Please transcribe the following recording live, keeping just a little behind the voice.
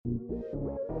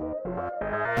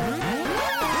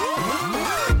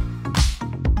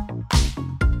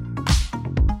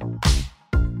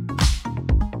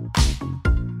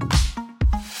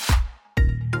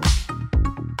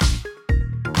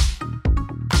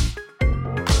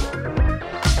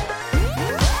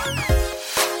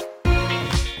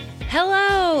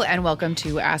And welcome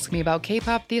to Ask Me About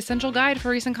K-Pop, the essential guide for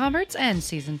recent converts and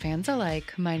seasoned fans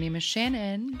alike. My name is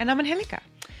Shannon. And I'm Angelica.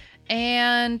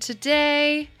 And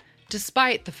today,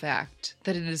 despite the fact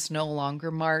that it is no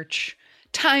longer March,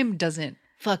 time doesn't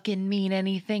fucking mean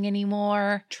anything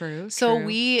anymore. True. So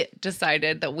we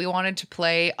decided that we wanted to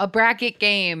play a bracket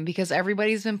game because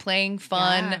everybody's been playing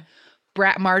fun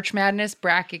March Madness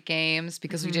bracket games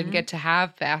because we didn't get to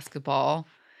have basketball.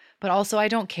 But also, I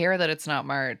don't care that it's not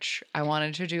March. I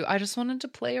just wanted to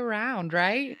play around,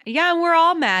 right? Yeah, we're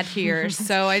all mad here.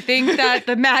 So I think that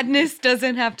the madness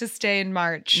doesn't have to stay in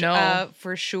March. No.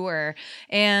 For sure.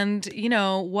 And, you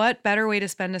know, what better way to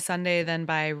spend a Sunday than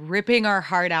by ripping our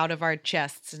heart out of our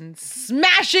chests and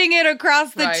smashing it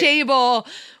across the table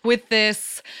with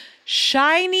this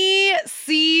shiny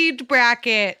seed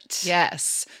bracket.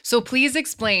 Yes. So please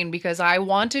explain, because I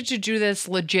wanted to do this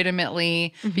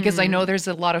legitimately because I know there's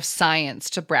a lot of science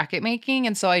to bracket making.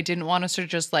 And so I didn't want us to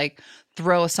just like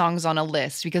throw songs on a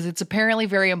list because it's apparently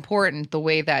very important the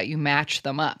way that you match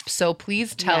them up. So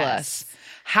please tell us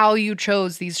how you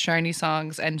chose these shiny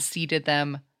songs and seeded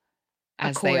them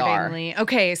as they are.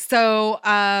 Okay. So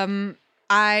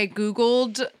I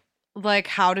Googled like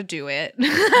how to do it.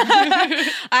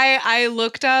 I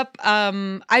looked up,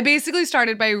 I basically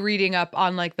started by reading up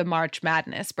on like the March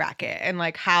Madness bracket and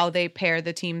like how they pair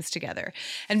the teams together.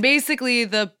 And basically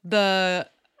the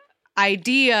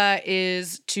idea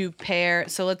is to pair.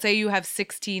 So let's say you have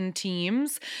 16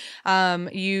 teams.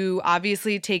 You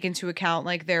obviously take into account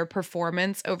like their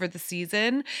performance over the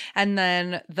season. And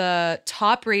then the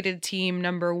top rated team,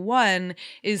 number 1,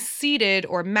 is seeded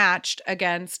or matched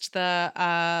against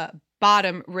the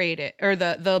bottom rated or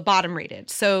the bottom rated.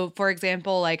 So for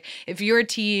example, like if your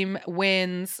team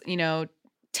wins,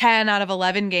 10 out of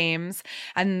 11 games,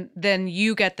 and then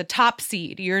you get the top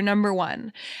seed, you're number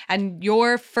 1, and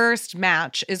your first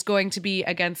match is going to be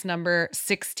against number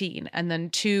 16, and then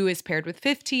 2 is paired with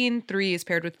 15, 3 is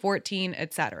paired with 14,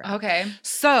 etc. Okay.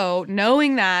 So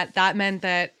knowing that meant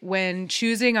that when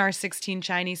choosing our 16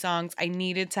 shiny songs, I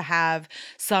needed to have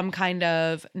some kind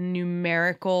of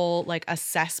numerical like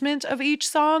assessment of each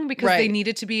song because they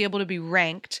needed to be able to be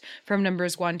ranked from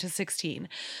numbers 1 to 16.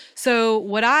 So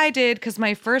what I did, because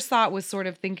my first thought was sort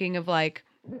of thinking of like,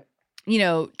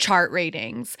 chart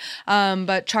ratings.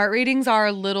 But chart ratings are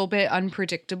a little bit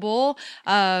unpredictable.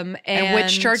 And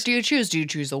which chart do you choose? Do you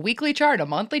choose a weekly chart, a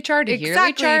monthly chart, a yearly chart?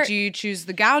 Exactly. Do you choose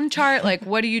the gown chart? Like,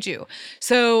 what do you do?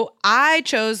 So I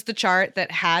chose the chart that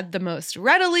had the most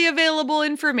readily available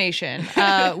information,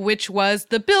 which was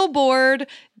the Billboard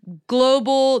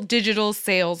Global Digital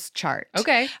Sales Chart.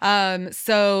 Okay.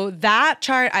 So that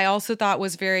chart I also thought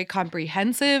was very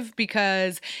comprehensive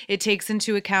because it takes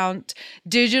into account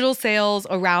digital sales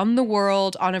around the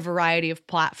world on a variety of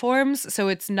platforms. So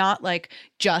it's not like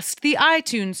just the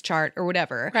iTunes chart or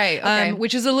whatever. Right. Okay.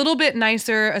 Which is a little bit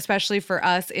nicer, especially for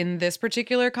us in this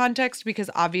particular context, because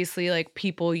obviously like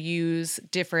people use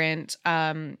different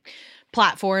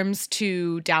platforms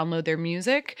to download their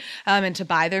music and to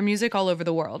buy their music all over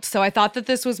the world. So I thought that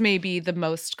this was maybe the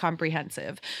most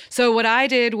comprehensive. So what I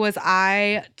did was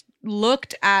I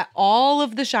looked at all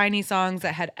of the shiny songs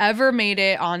that had ever made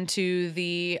it onto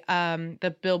the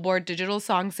Billboard Digital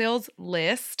Song Sales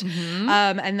list.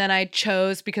 And then I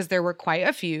chose, because there were quite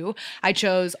a few, I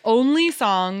chose only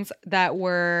songs that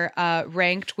were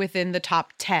ranked within the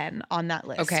top 10 on that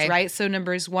list. Okay. Right? So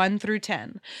numbers 1 through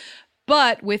 10.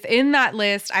 But within that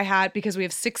list, I had, because we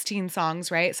have 16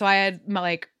 songs, right? So I had,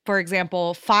 like, for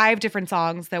example, 5 different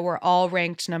songs that were all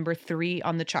ranked number 3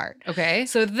 on the chart. Okay.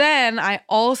 So then I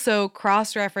also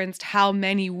cross-referenced how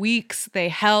many weeks they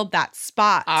held that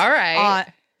spot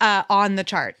on the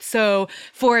chart. So,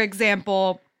 for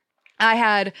example, I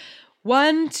had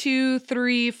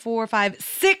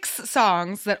 6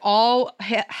 songs that all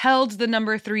held the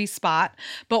number 3 spot,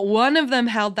 but one of them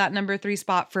held that number 3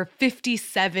 spot for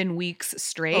 57 weeks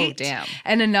straight. Oh, damn.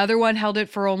 And another one held it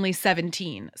for only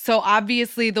 17. So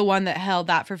obviously the one that held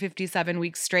that for 57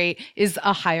 weeks straight is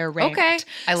a higher ranked. Okay.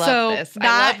 I love this.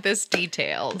 I love this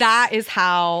detail. That is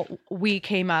how we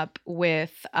came up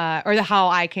with, how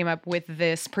I came up with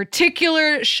this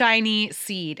particular shiny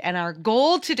seed. And our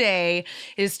goal today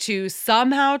is to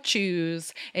somehow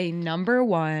choose a number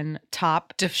one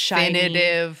top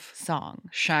definitive song.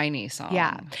 Shiny song.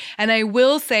 Yeah. And I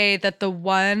will say that the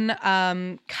one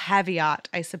caveat,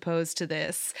 I suppose, to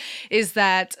this is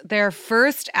that their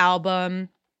first album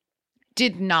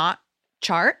did not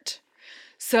chart.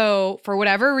 So for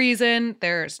whatever reason,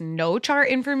 there's no chart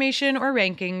information or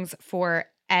rankings for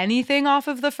anything off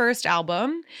of the first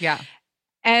album. Yeah.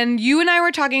 And you and I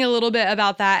were talking a little bit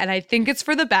about that, and I think it's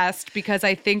for the best because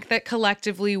I think that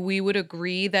collectively we would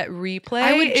agree that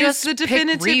Replay is the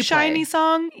definitive Shiny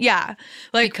song. Yeah.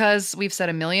 Like, because we've said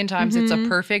a million times, it's a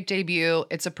perfect debut.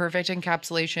 It's a perfect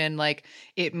encapsulation. Like,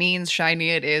 it means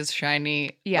Shiny. It is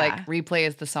Shiny. Yeah. Like, Replay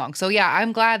is the song. So, yeah,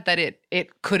 I'm glad that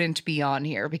it couldn't be on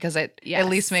here because it at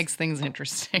least makes things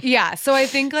interesting. Yeah. So I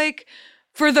think, like,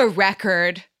 for the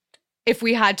record, if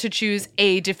we had to choose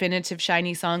a definitive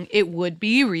Shiny song, it would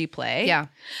be Replay. Yeah.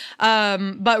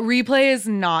 But Replay is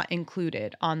not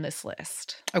included on this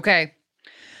list. Okay.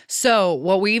 So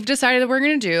what we've decided that we're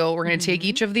going to do, we're going to take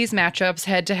each of these matchups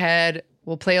head to head.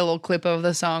 We'll play a little clip of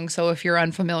the song. So if you're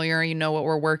unfamiliar, you know what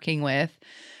we're working with.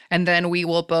 And then we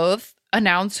will both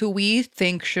announce who we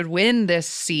think should win this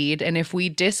seed. And if we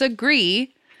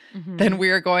disagree, then we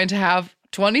are going to have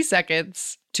 20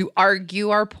 seconds to argue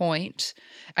our point,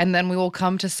 and then we will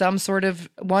come to some sort of,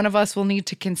 one of us will need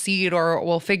to concede or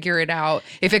we'll figure it out.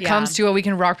 If it comes to it, we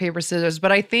can rock, paper, scissors.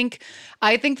 But I think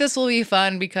this will be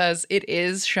fun because it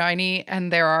is Shiny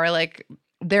and there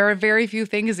are very few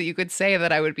things that you could say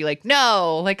that I would be like,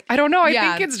 no, like, I don't know. I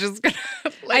think it's just gonna,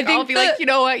 like, I'll be like, you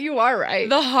know what? You are right.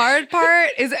 The hard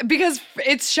part is because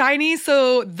it's Shiny.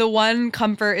 So the one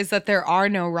comfort is that there are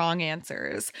no wrong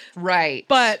answers. Right.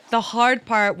 But the hard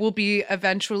part will be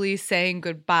eventually saying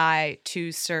goodbye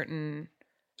to certain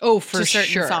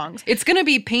songs. It's going to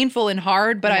be painful and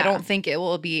hard, but I don't think it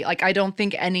will be like, I don't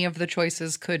think any of the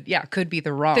choices could be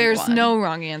the wrong There's one. no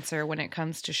wrong answer when it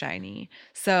comes to Shiny.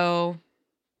 So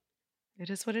it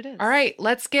is what it is. All right,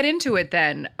 let's get into it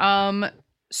then.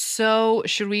 So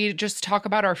should we just talk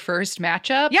about our first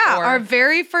matchup? Yeah, our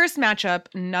very first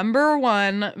matchup, number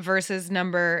 1 versus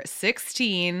number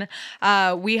 16.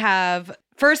 We have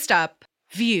first up,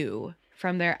 View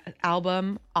from their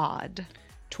album Odd.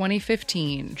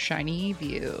 2015, Shiny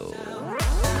View.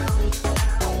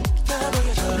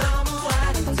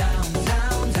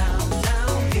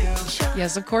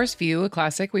 Yes, of course, View, a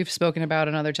classic we've spoken about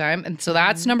another time. And so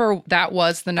that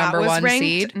was the number one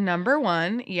seed. Number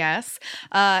 1, yes.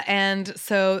 And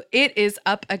so it is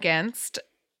up against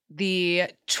the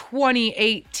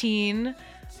 2018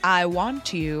 I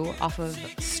Want You off of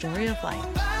Story of Life.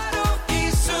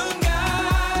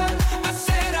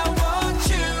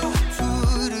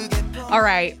 All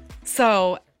right.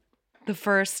 So the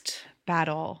first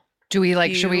battle. Do we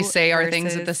should we say our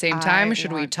things at the same time?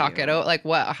 Should we talk it out? Like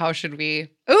what? How should we?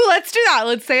 Ooh, let's do that.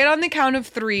 Let's say it on the count of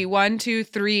 3. 1, 2,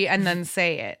 3, and then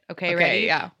say it. Okay, ready?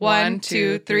 Yeah. 1,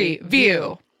 2, 3.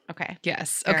 View. Okay.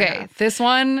 Yes. Fair okay.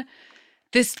 enough.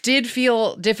 This did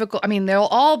feel difficult. I mean, they'll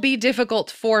all be difficult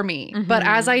for me. But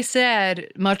as I said,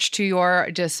 much to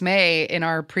your dismay in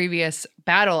our previous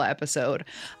battle episode,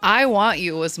 I Want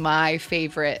You was my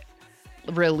favorite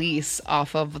release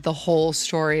off of the whole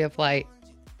Story of Light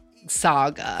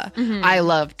saga. I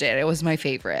loved it. It was my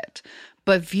favorite.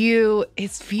 But View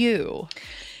is View.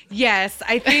 Yes,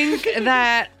 I think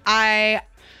that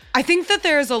I think that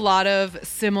there's a lot of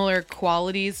similar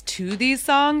qualities to these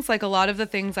songs. Like a lot of the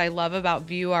things I love about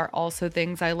View are also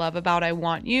things I love about I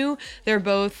Want You. They're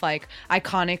both like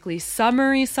iconically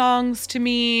summery songs to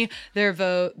me. They're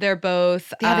both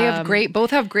they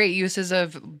both have great uses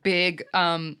of big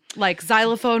like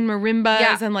xylophone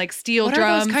marimbas and like steel what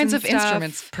drums. Are those kinds of stuff.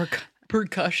 Instruments?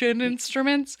 Percussion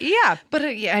instruments. Yeah, but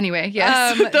anyway,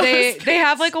 yes, they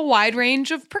have like a wide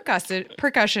range of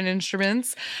percussion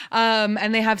instruments,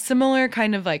 and they have similar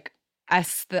kind of like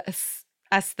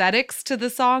aesthetics to the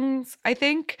songs, I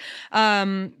think.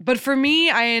 But for me,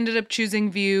 I ended up choosing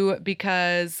View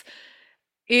because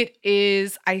it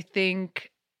is, I think.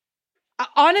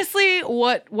 Honestly,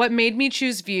 what made me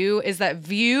choose View is that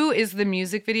View is the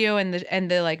music video and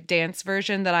the like dance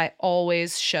version that I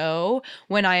always show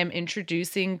when I am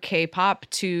introducing K-pop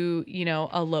to,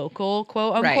 a local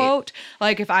quote unquote. Right.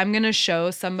 Like if I'm going to show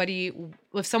somebody,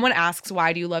 if someone asks,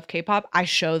 why do you love K-pop? I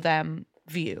show them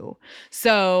View.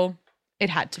 So it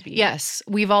had to be. Yes.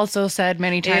 We've also said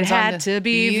many times it had to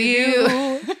be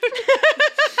View.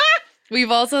 We've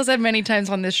also said many times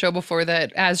on this show before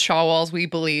that as Shawwalls, we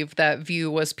believe that View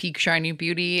was peak Shiny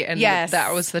Beauty. And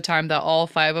that was the time that all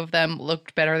 5 of them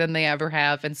looked better than they ever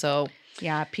have. And so.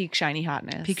 Yeah, peak Shiny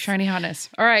hotness. Peak Shiny hotness.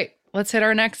 All right, let's hit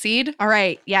our next seed. All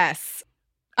right, yes.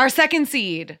 Our second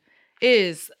seed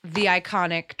is the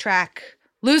iconic track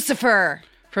Lucifer.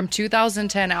 From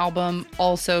 2010 album,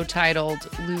 also titled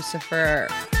Lucifer.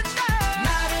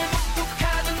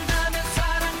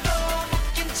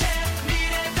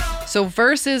 So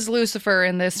Versus Lucifer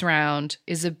in this round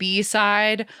is a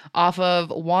B-side off of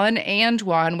One and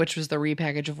One, which was the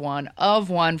repackage of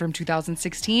One from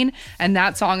 2016. And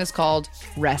that song is called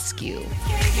Rescue.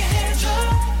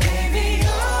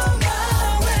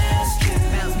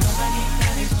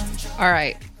 All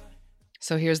right.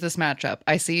 So here's this matchup.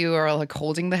 I see you are like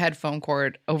holding the headphone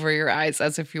cord over your eyes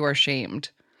as if you are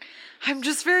shamed. I'm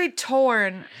just very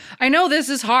torn. I know this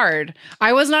is hard.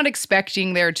 I was not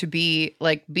expecting there to be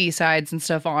like B-sides and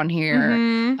stuff on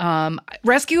here.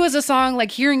 Rescue is a song,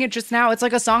 like hearing it just now, it's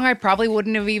like a song I probably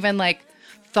wouldn't have even like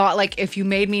thought, like if you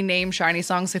made me name Shiny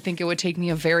songs, I think it would take me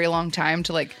a very long time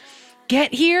to like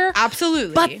get here.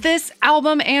 Absolutely. But this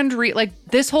album and like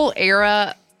this whole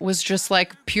era was just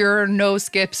like pure no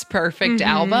skips perfect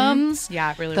albums. Yeah,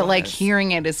 it really But was. like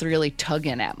hearing it is really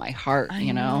tugging at my heart,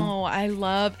 you know? I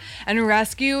love, and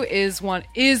Rescue is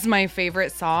my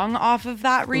favorite song off of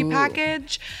that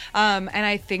repackage. And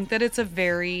I think that it's a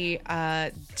very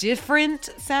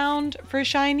different sound for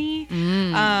Shiny.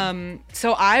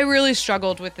 So I really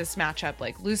struggled with this matchup,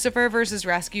 like Lucifer versus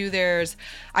Rescue.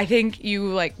 I think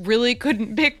you like really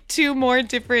couldn't pick two more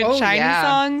different Shiny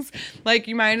songs. Like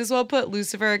you might as well put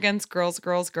Lucifer against Girls,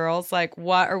 Girls, Girls. Like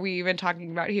what are we even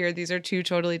talking about here? These are two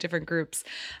totally different groups.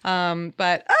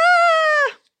 But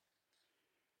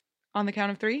on the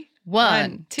count of three.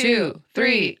 1, 2,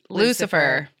 3,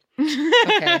 Lucifer.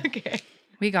 Okay. Okay.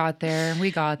 We got there.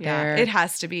 Yeah, it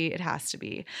has to be.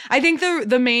 I think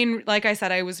the main, like I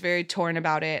said, I was very torn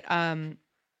about it.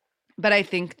 But I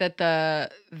think that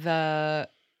the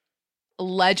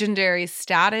legendary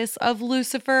status of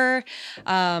Lucifer,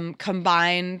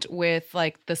 combined with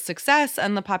like the success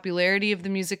and the popularity of the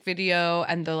music video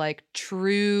and the like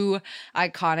true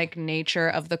iconic nature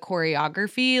of the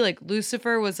choreography, like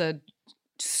Lucifer was a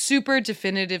super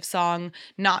definitive song,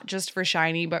 not just for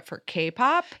Shiny, but for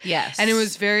K-pop. Yes. And it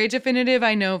was very definitive,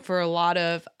 I know, for a lot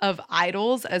of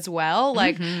idols as well.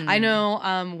 Like, I know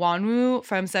Wonwoo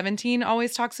from 17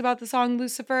 always talks about the song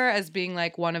Lucifer as being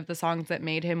like one of the songs that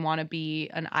made him want to be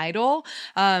an idol.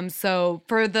 So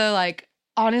for the like,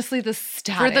 honestly, the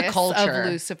status for the culture of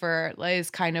Lucifer is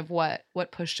kind of what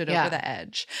pushed it over the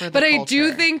edge. But I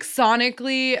do think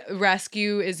sonically,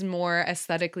 Rescue is more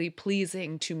aesthetically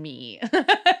pleasing to me.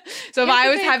 So if I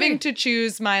was having to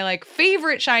choose my like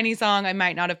favorite Shiny song, I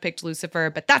might not have picked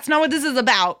Lucifer, but that's not what this is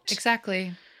about.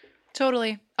 Exactly.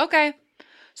 Totally. Okay.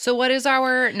 So what is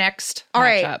our next All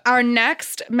matchup? right, our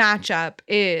next matchup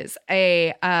is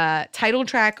a title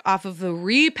track off of the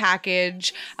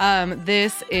repackage.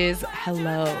 This is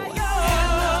Hello.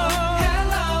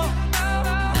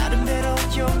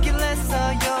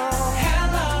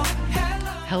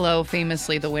 Hello,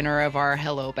 famously the winner of our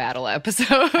Hello Battle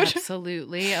episode.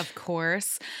 Absolutely, of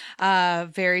course.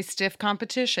 Very stiff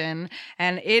competition.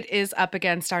 And it is up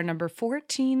against our number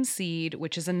 14 seed,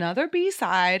 which is another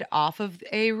B-side off of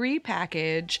a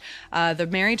repackage. The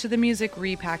Married to the Music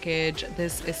repackage.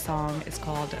 This song is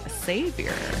called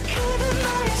Savior.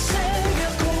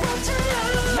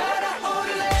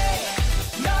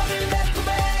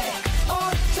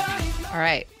 All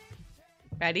right.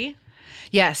 Ready?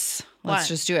 Yes. Let's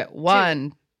just do it.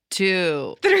 1,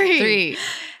 2, 3. 3.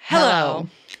 Hello.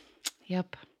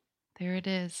 Yep. There it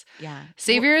is. Yeah.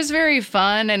 Savior is very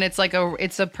fun, and it's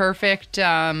a perfect,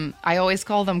 I always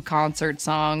call them concert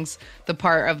songs, the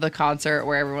part of the concert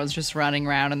where everyone's just running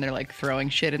around and they're like throwing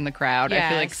shit in the crowd. I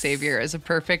feel like Savior is a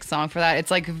perfect song for that. It's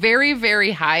like very,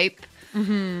 very hype.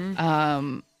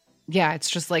 Yeah, it's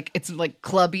just like, it's like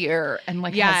clubbier and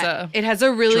like it has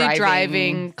a really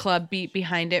driving club beat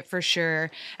behind it for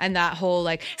sure. And that whole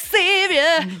like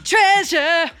Savior,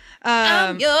 treasure,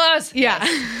 I'm yours. Yeah.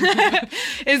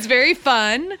 It's very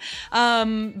fun.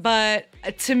 But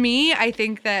to me, I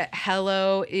think that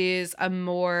Hello is a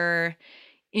more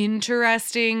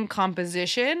interesting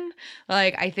composition.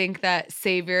 Like, I think that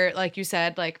Savior, like you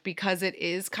said, like, because it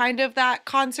is kind of that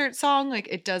concert song, like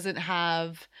it doesn't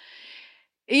have,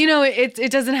 you know,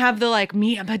 it doesn't have the like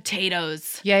meat and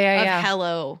potatoes of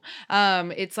Hello.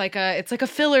 It's like a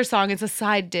filler song. It's a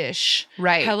side dish.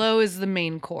 Right. Hello is the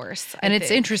main course. And it's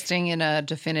interesting in a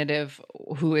definitive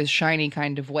Who is Shiny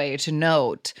kind of way to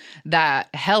note that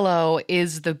Hello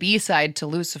is the B-side to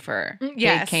Lucifer.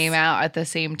 Yes. They came out at the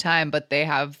same time, but they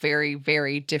have very,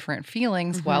 very different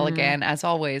feelings, while again, as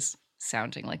always,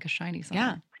 sounding like a Shiny song.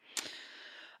 Yeah.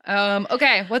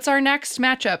 Okay, what's our next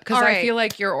matchup? Because All I right. feel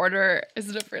like your order is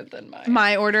different than mine.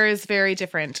 My order is very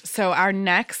different. So our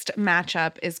next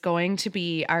matchup is going to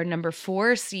be our number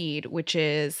 4 seed, which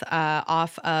is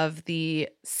off of the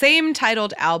same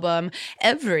titled album,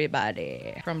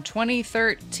 Everybody. From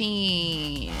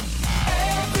 2013.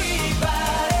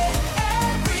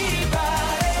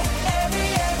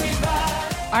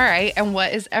 All right, and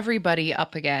what is everybody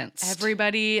up against?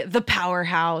 Everybody, the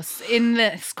powerhouse in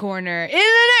this corner, in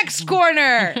the next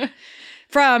corner.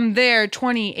 From their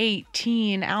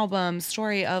 2018 album,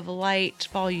 Story of Light,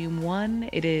 Volume 1,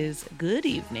 it is Good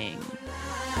Evening.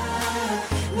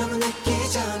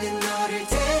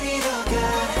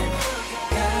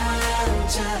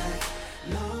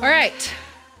 All right,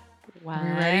 One, are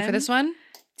we ready for this one?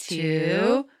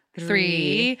 2,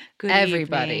 3. Good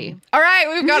everybody. evening. All right,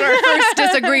 we've got our first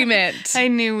disagreement. I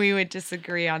knew we would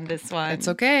disagree on this one. It's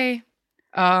okay.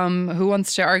 Who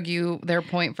wants to argue their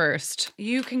point first?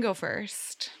 You can go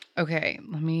first. Okay,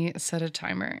 let me set a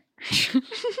timer.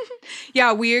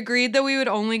 Yeah, we agreed that we would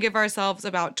only give ourselves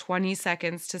about 20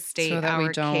 seconds to state So that we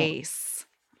our don't- case.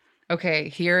 Okay,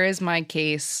 here is my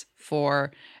case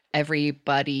for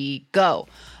Everybody Go.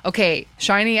 Okay,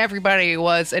 Shiny Everybody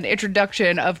was an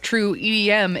introduction of true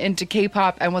EDM into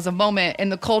K-pop and was a moment in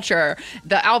the culture.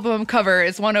 The album cover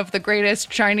is one of the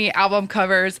greatest Shiny album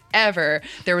covers ever.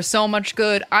 There was so much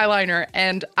good eyeliner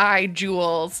and eye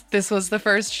jewels. This was the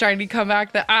first Shiny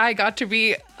comeback that I got to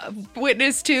be a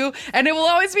witness to, and it will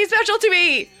always be special to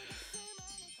me.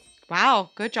 Wow,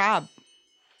 good job.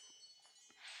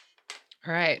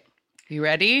 All right, you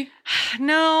ready?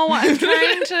 No, I'm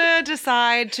trying to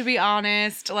decide, to be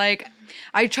honest. Like,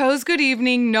 I chose Good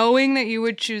Evening knowing that you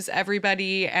would choose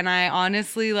Everybody, and I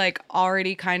honestly, like,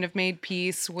 already kind of made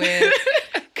peace with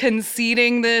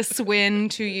conceding this win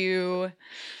to you.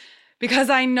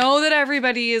 Because I know that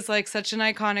Everybody is, like, such an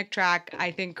iconic track. I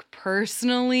think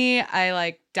personally,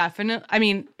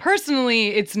 personally,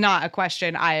 it's not a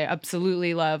question. I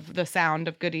absolutely love the sound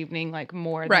of Good Evening, like,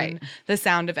 more Right. than the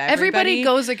sound of Everybody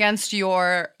goes against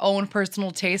your own personal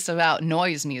taste about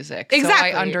noise music.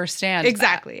 Exactly. So I understand.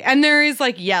 Exactly. And there is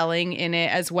like yelling in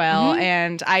it as well.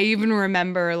 And I even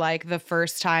remember like the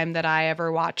first time that I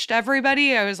ever watched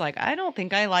Everybody, I was like, I don't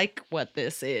think I like what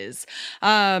this is.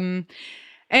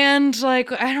 And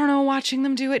like, I don't know, watching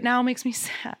them do it now makes me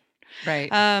sad. Right.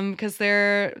 Because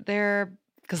their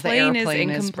Because the plane airplane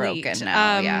is incomplete. broken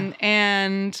now. Yeah.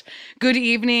 And Good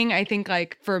Evening, I think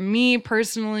like for me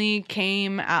personally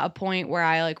came at a point where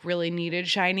I like really needed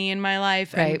Shiny in my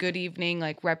life. Right. And Good Evening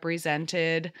like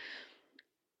represented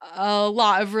a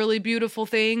lot of really beautiful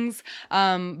things.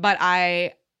 But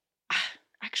I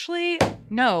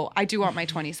do want my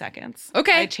 20 seconds.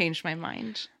 Okay. I changed my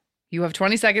mind. You have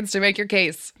 20 seconds to make your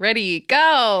case. Ready,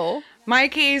 go. My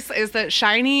case is that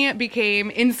Shiny became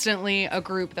instantly a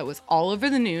group that was all over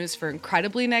the news for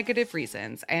incredibly negative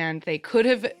reasons, and they could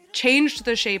have changed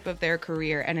the shape of their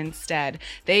career, and instead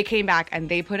they came back and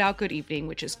they put out Good Evening,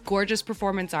 which is gorgeous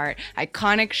performance art,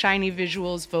 iconic Shiny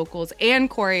visuals, vocals, and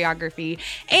choreography,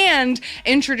 and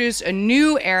introduced a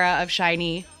new era of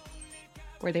Shiny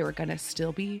where they were gonna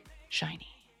still be Shiny.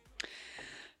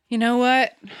 You know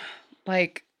what?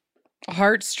 Like,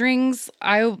 heartstrings,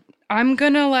 I'm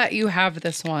gonna let you have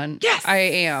this one. Yes! I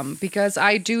am, because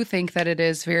I do think that it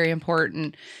is very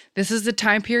important. This is a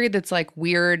time period that's like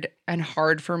weird and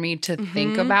hard for me to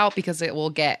think about because it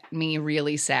will get me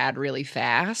really sad really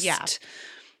fast. Yeah.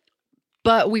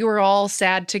 But we were all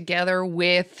sad together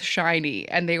with Shiny,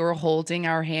 and they were holding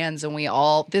our hands, and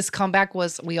this comeback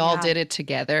was, we all Yeah. did it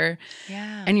together.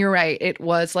 Yeah. And you're right. It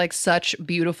was like such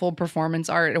beautiful performance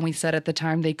art. And we said at the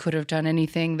time they could have done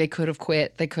anything. They could have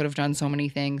quit. They could have done so many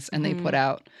things. And they put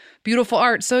out beautiful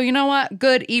art. So you know what?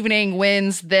 Good Evening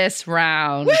wins this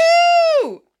round.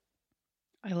 Woo!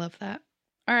 I love that.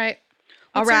 All right.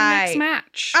 All What's our right. next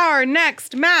match? Our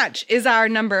next match is our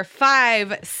number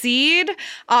 5 seed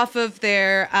off of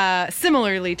their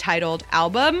similarly titled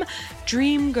album,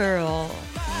 Dream Girl.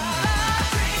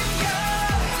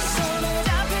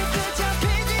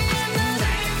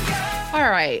 All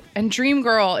right. And Dream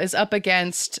Girl is up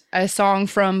against a song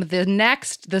from this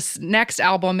next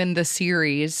album in the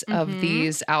series of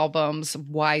these albums.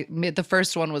 The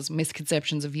first one was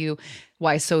Misconceptions of You.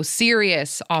 Why So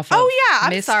Serious off of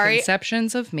I'm sorry.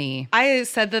 Misconceptions of Me. I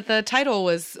said that the title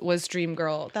was Dream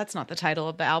Girl. That's not the title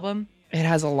of the album. It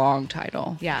has a long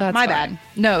title. Yeah, That's my fine. bad.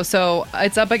 No, so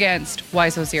it's up against Why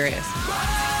So Serious.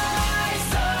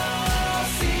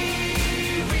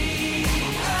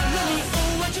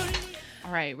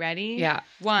 All right, ready? Yeah.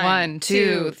 1, 1,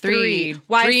 2, 3.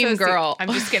 Why Dream so Girl. I'm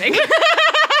just kidding.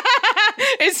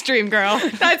 It's Dream Girl.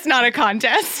 That's not a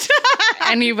contest.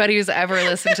 Anybody who's ever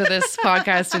listened to this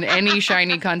podcast and any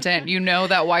Shiny content, you know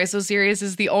that Why So Serious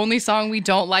is the only song we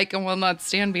don't like and will not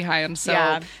stand behind.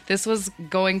 So this was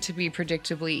going to be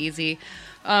predictably easy.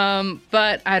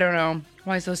 But I don't know.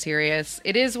 Why So Serious?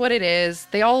 It is what it is.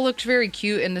 They all looked very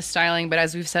cute in the styling, but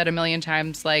as we've said a million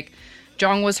times, like,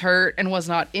 Jong was hurt and was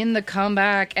not in the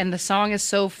comeback, and the song is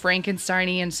so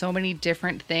Frankenstein-y and so many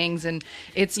different things, and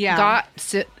it's got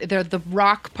the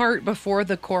rock part before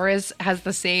the chorus has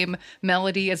the same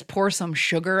melody as Pour Some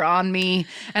Sugar on Me,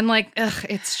 and like,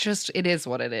 it's just, it is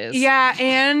what it is. Yeah,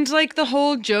 and like the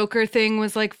whole Joker thing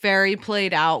was like very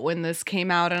played out when this came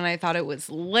out, and I thought it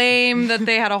was lame that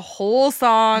they had a whole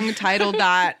song titled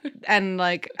that, and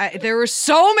like there were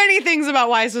so many things about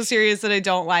Why So Serious that I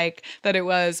don't like, that it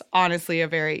was honestly a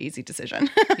very easy decision.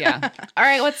 Yeah. All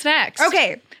right, what's next?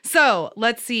 Okay, so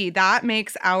let's see. That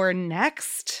makes our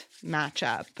next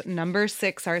matchup. Number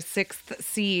 6, our 6th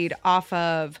seed off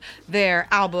of their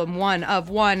album One of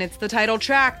One. It's the title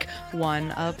track,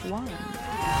 One of One.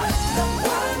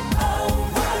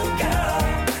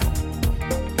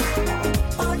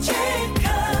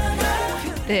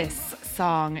 This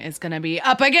song is going to be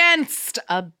up against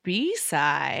a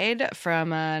B-side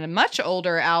from a much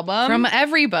older album. From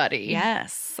Everybody.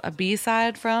 Yes, a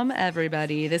B-side from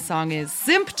Everybody. This song is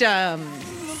Symptoms.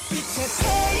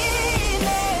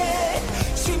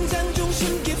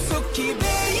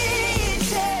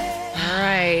 All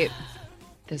right.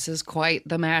 This is quite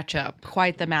the matchup.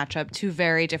 Quite the matchup. Two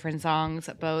very different songs,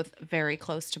 both very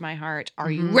close to my heart.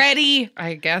 Are you ready?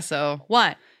 I guess so.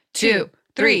 1, 2,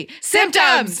 3.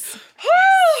 Symptoms!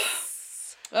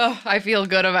 Oh, I feel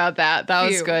good about that. That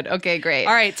was good. Okay, great.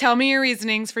 All right, tell me your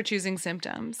reasonings for choosing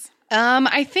Symptoms.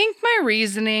 I think my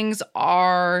reasonings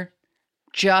are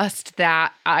just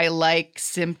that I like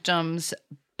Symptoms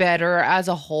better as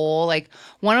a whole. Like,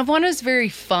 One of One is very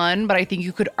fun, but I think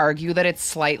you could argue that it's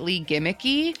slightly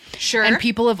gimmicky. Sure. And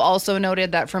people have also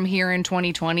noted that from here in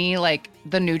 2020, like,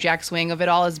 the New Jack Swing of it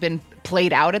all has been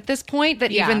played out at this point,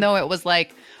 that even though it was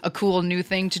like a cool new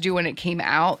thing to do when it came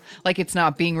out, like, it's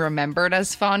not being remembered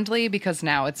as fondly because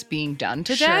now it's being done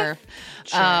to death.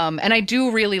 Sure. And I do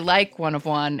really like One of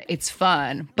One. It's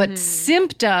fun. But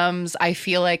Symptoms, I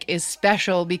feel like, is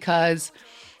special because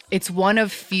it's one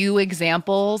of few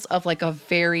examples of like a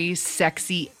very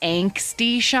sexy,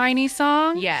 angsty, Shiny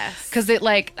song. Yes. Because it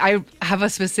like, I have a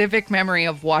specific memory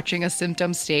of watching a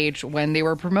Symptoms stage when they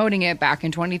were promoting it back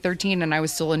in 2013, and I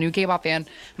was still a new K-pop fan.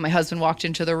 And my husband walked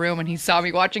into the room and he saw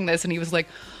me watching this and he was like,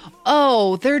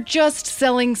 oh, they're just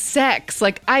selling sex.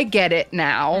 Like, I get it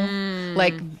now.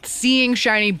 Like, seeing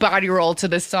Shiny body roll to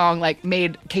this song like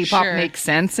made K-pop make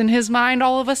sense in his mind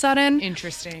all of a sudden.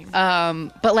 Interesting.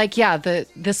 But like, yeah, the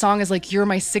song is like, you're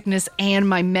my sickness and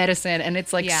my medicine, and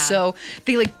it's like, so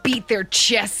they like beat their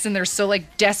chests and they're so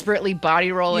like desperately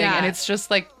body rolling, and it's just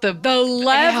like the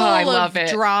level of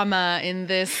drama in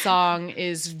this song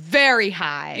is very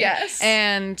high. Yes.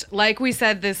 And like we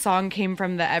said, this song came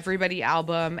from the Everybody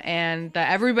album, and the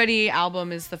Everybody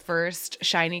album is the first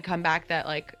Shiny comeback that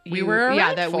like we were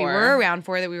around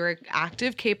for, that we were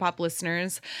active K-pop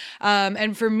listeners.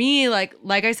 And for me, like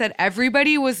I said,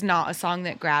 Everybody was not a song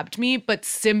that grabbed me, but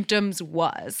Symptoms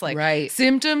was. Like,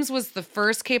 Symptoms was the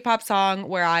first K-pop song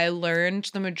where I learned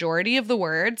the majority of the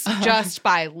words just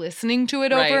by listening to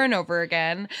it over and over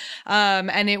again.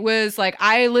 And it was like,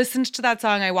 I listened to that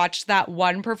song. I watched that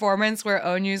one performance where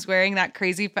Onyu's wearing that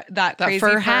crazy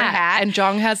fur hat. And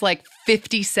Jong has like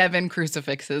 57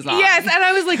 crucifixes on. Yes, and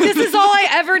I was like, this is all I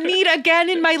ever need again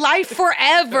in my life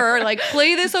forever. Like,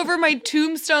 play this over my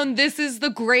tombstone. This is the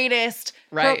greatest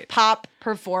pop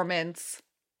performance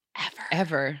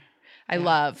ever. I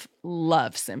love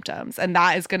Symptoms. And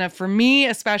that is going to, for me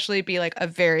especially, be like a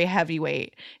very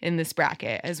heavyweight in this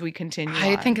bracket as we continue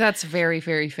I think that's very,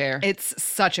 very fair. It's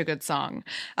such a good song.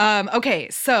 Okay,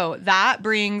 so that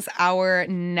brings our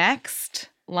next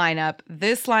lineup.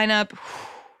 This lineup,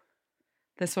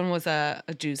 this one was a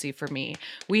doozy for me.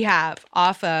 We have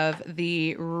off of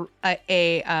the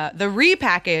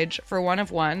repackage for One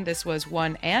of One. This was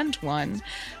One and One.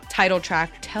 Title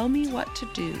track, Tell Me What to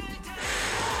Do.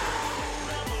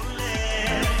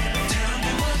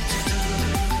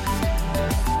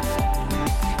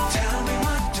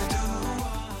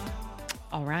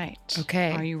 All right.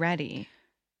 Okay. Are you ready?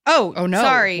 Oh no!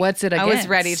 Sorry, what's it against? I was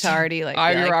ready to already like.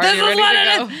 You're already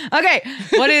ready to go. Okay,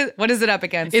 what is it up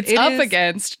against? It's up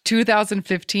against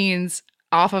 2015's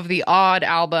off of the Odd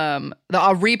album,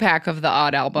 the repack of the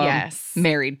Odd album. Yes,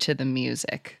 Married to the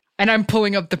Music. And I'm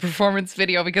pulling up the performance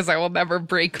video because I will never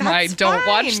break my don't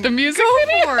watch the music Go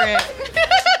video. for it.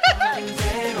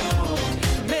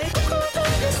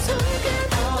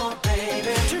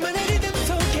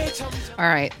 All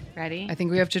right. Ready? I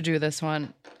think we have to do this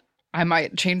one. I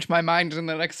might change my mind in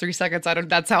the next 3 seconds.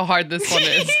 That's how hard this one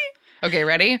is. Okay,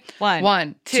 ready?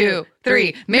 One, two,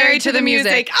 three. Married to the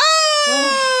music.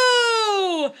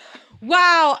 Oh!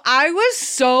 Wow, I was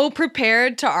so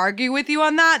prepared to argue with you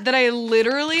on that I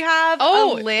literally have a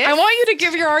list. I want you to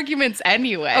give your arguments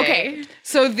anyway. Okay,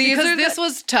 so this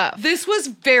was tough. This was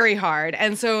very hard,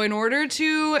 and so in order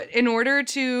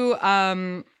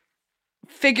to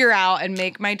figure out and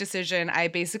make my decision, I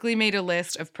basically made a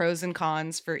list of pros and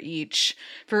cons for each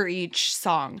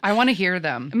song. I want to hear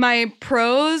them. My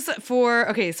pros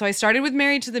so I started with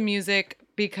Married to the Music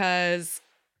because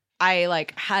I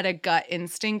had a gut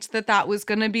instinct that was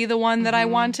going to be the one that I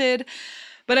wanted.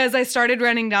 But as I started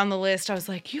running down the list, I was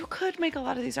like, you could make a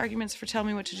lot of these arguments for Tell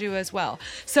Me What to Do as well.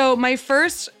 So my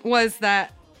first was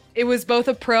that it was both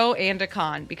a pro and a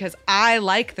con because I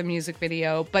like the music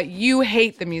video, but you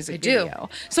hate the music video.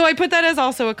 So I put that as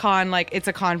also a con, it's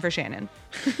a con for Shannon.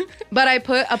 But I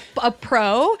put a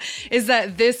pro is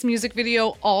that this music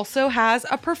video also has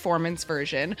a performance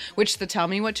version, which the Tell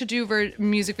Me What to Do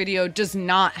music video does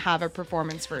not have a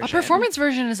performance version. A performance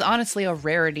version is honestly a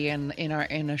rarity in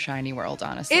a Shiny world,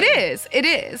 honestly. It is.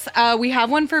 We have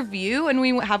one for View and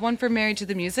we have one for Married to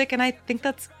the Music, and I think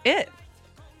that's it.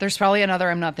 There's probably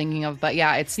another I'm not thinking of, but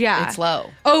it's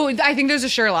low. Oh, I think there's a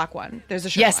Sherlock one.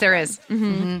 Yes, there is.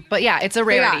 Mm-hmm. But yeah, it's a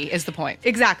rarity is the point.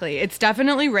 Exactly. It's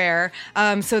definitely rare.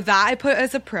 So that I put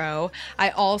as a pro. I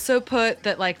also put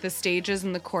that the stages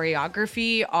and the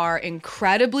choreography are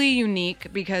incredibly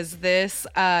unique because this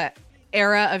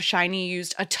era of Shiny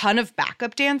used a ton of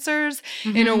backup dancers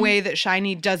in a way that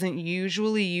Shiny doesn't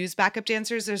usually use backup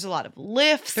dancers. There's a lot of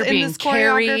lifts they're in being this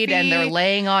choreography. Carried and they're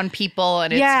laying on people,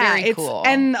 and it's very cool.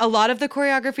 And a lot of the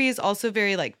choreography is also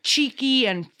very cheeky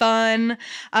and fun.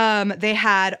 They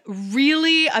had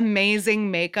really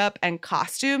amazing makeup and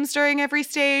costumes during every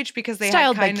stage because they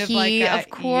Styled had by Key, of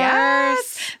course.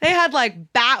 Yes, they had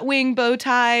bat wing bow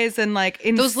ties and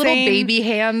insane, those little baby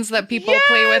hands that people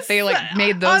play with. They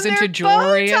made those into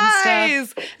jewelry and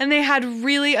stuff. And they had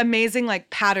really amazing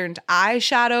patterned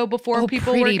eyeshadow before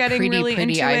people were getting really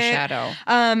into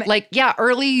eyeshadow. It.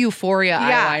 Early Euphoria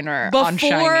eyeliner on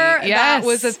Shiny. Before that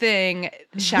was a thing,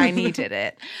 Shiny did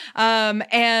it.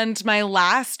 And my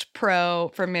last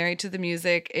pro for Married to the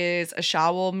Music is a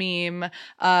Shawl meme,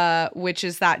 which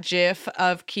is that gif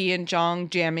of Key and Jong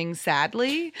jamming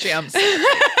sadly. Jams.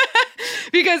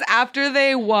 Because after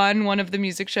they won one of the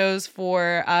music shows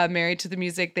for Married to the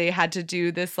Music, they had to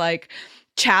do this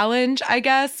challenge, I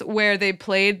guess, where they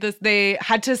played this. They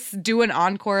had to do an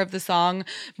encore of the song,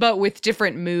 but with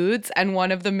different moods. And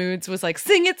one of the moods was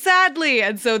sing it sadly.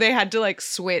 And so they had to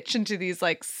switch into these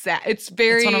sad. It's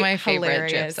one of my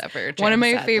favorite GIFs ever. One of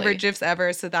my favorite GIFs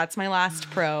ever. So that's my last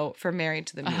pro for Married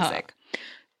to the Music.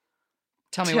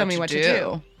 Tell me what to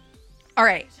do. All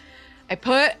right. I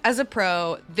put as a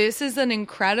pro, this is an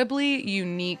incredibly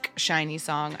unique Shiny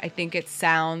song. I think it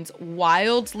sounds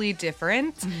wildly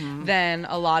different than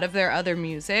a lot of their other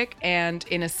music. And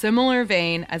in a similar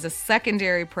vein, as a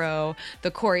secondary pro,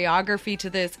 the choreography to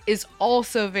this is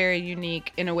also very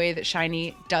unique in a way that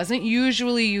Shiny doesn't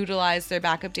usually utilize their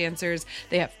backup dancers.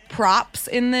 They have props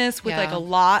in this with a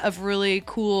lot of really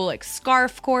cool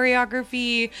scarf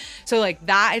choreography. So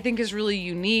that I think is really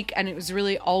unique, and it was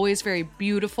really always very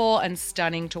beautiful and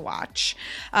stunning to watch.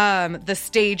 The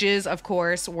stages, of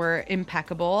course, were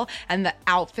impeccable, and the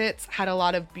outfits had a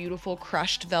lot of beautiful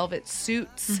crushed velvet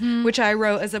suits, which I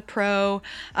wrote as a pro.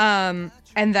 And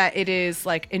that it is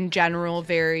in general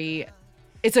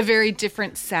it's a very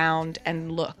different sound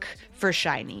and look for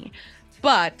Shiny.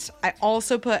 But I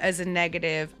also put as a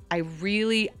negative,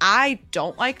 I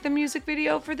don't like the music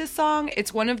video for this song.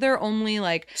 It's one of their only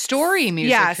story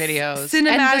music videos. Cinematic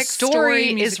and the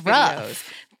story is rough.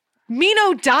 Videos.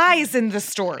 Mino dies in the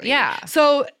story. Yeah.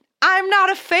 So I'm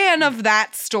not a fan of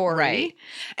that story. Right.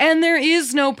 And there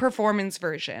is no performance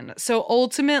version. So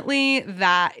ultimately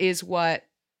that's what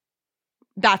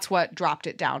dropped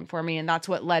it down for me, and that's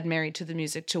what led Married to the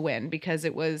Music to win, because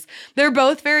they're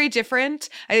both very different.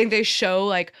 I think they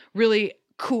show really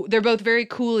cool, they're both very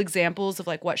cool examples of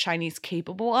what Shiny's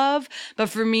capable of, but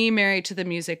for me, Married to the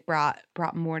Music brought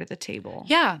more to the table.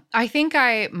 Yeah, I think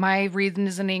my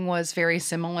reasoning was very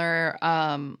similar.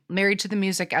 Married to the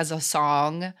Music as a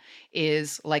song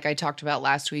is, like I talked about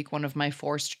last week, one of my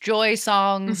forced joy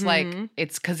songs.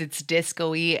 It's because it's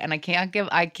disco-y, and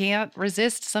I can't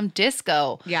resist some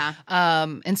disco. Yeah.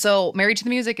 And so Married to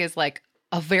the Music is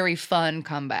a very fun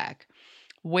comeback.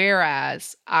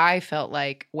 Whereas I felt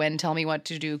like when Tell Me What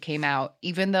to Do came out,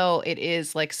 even though it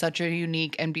is like such a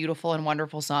unique and beautiful and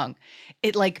wonderful song,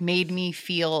 it like made me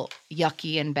feel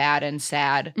yucky and bad and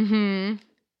sad. Mm-hmm.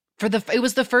 It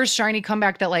was the first Shiny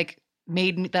comeback that like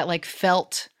made me that like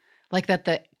felt like that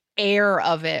the air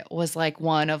of it was like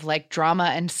one of like drama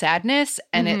and sadness,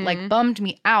 and it like bummed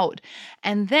me out.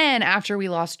 And then after we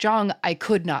lost Jung, I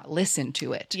could not listen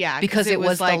to it. Yeah, because it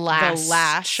was like the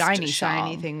last shiny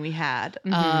song. thing we had.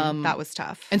 That was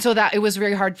tough. And so that it was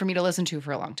very hard for me to listen to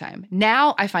for a long time.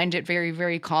 Now I find it very,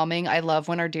 very calming. I love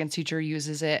when our dance teacher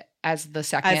uses it as the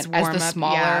second, as the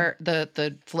smaller,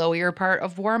 the flowier part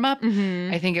of warm up.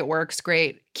 I think it works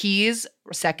great. Key's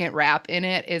second rap in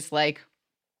it is like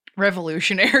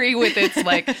revolutionary with its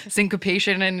like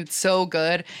syncopation, and it's so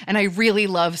good. And I really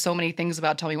love so many things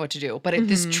about Tell Me What to Do, but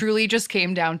this truly just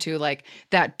came down to like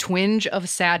that twinge of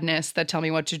sadness that Tell Me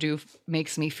What to Do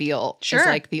makes me feel is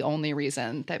like the only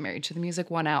reason that Married to the Music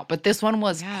won out. But this one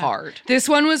was hard. This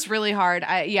one was really hard.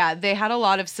 They had a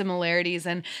lot of similarities,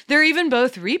 and they're even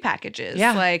both repackages.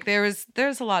 Yeah, like there's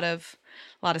a lot of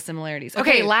similarities.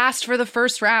 Okay, last for the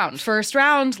first round. First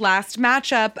round, last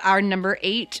matchup. Our number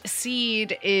 8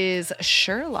 seed is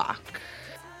Sherlock.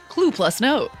 Clue plus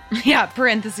note. Yeah,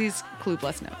 parentheses, clue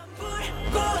plus note.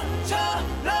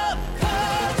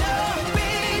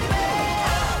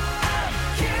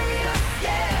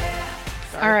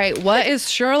 All right, what is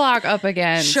Sherlock up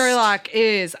against? Sherlock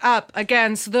is up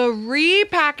against the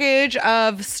repackage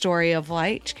of Story of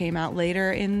Light. Came out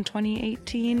later in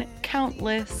 2018.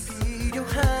 Countless.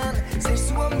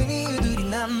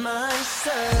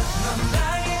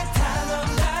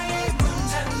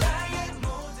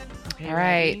 All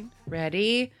right,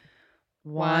 ready?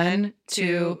 1,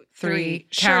 2, 3.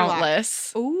 Sherlock.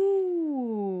 Countless.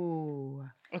 Ooh.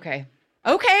 Okay.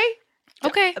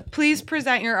 Okay. Please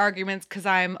present your arguments because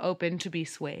I'm open to be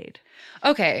swayed.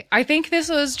 Okay. I think this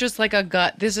was just like a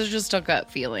gut. This is just a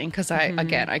gut feeling because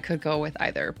I could go with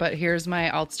either. But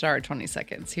I'll start 20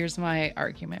 seconds. Here's my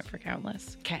argument for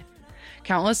Countless. Okay.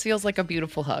 Countless feels like a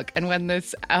beautiful hug. And when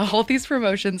all these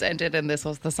promotions ended and this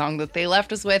was the song that they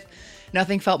left us with,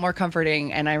 nothing felt more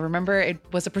comforting. And I remember it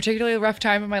was a particularly rough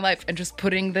time in my life, and just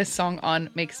putting this song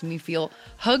on makes me feel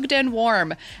hugged and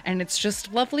warm. And it's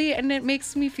just lovely, and it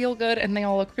makes me feel good. And they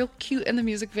all look real cute in the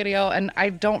music video. And I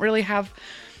don't really have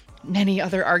many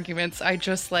other arguments. I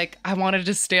just I wanted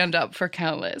to stand up for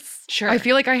Countless. Sure. I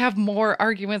feel like I have more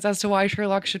arguments as to why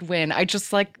Sherlock should win. I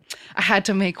just I had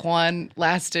to make one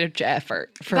last ditch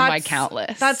effort for my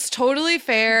Countless. That's totally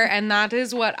fair. And that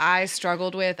is what I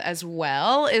struggled with as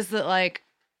well, is that I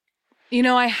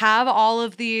have all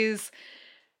of these,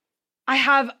 I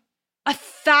have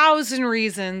 1,000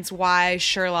 reasons why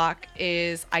Sherlock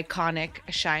is iconic,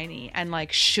 shiny, and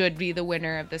should be the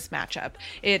winner of this matchup.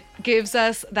 It gives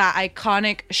us that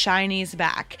iconic shinies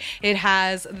back. It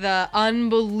has the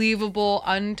unbelievable,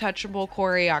 untouchable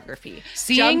choreography.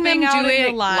 Seeing them do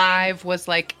it live was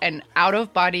an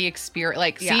out-of-body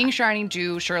experience. Seeing Shiny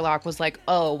do Sherlock was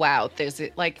oh wow,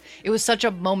 it was such a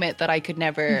moment that I could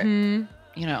never.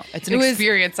 It's an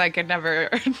experience I could never.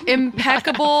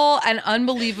 Impeccable and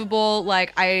unbelievable.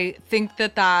 I think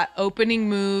that opening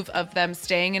move of them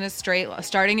starting in a straight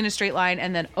line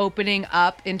and then opening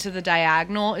up into the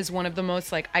diagonal is one of the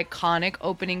most iconic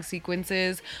opening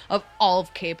sequences of all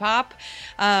of K-pop.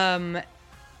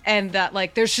 And that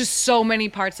there's just so many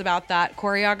parts about that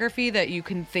choreography that you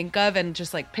can think of and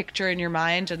just picture in your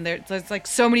mind, and there's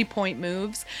so many point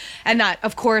moves, and that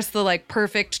of course the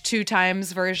perfect 2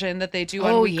 times version that they do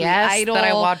on Weekly Idol that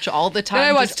I watch all the time. That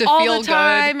I watch all the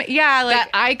time. Good. Yeah, that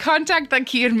eye contact that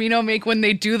Key and Mino make when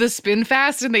they do the spin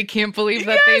fast and they can't believe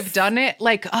that they've done it.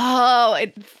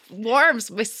 It warms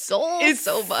my soul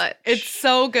so much. It's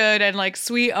so good, and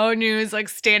Sweet Onu is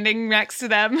not next to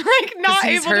them, not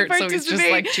able to participate. So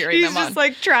he's just cheering them on. He's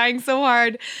just trying so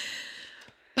hard.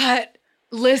 But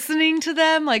listening to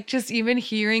them, just even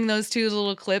hearing those 2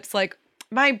 little clips,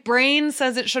 my brain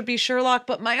says it should be Sherlock,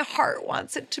 but my heart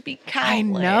wants it to be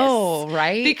Countless. I know,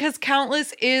 right? Because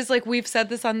Countless is, we've said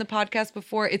this on the podcast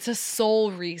before, it's a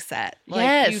soul reset.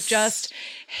 Yes. You just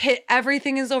hit,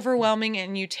 everything is overwhelming,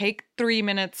 and you take 3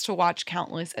 minutes to watch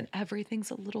Countless, and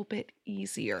everything's a little bit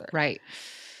easier. Right.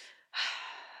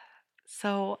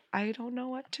 So I don't know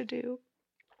what to do.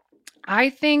 I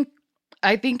think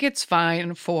it's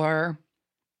fine for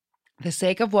the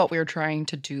sake of what we're trying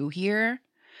to do here.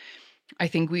 I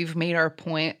think we've made our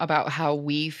point about how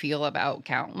we feel about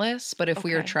Countless, but if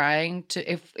we are trying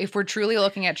to, if we're truly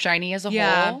looking at Shiny as a whole,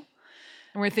 and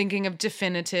we're thinking of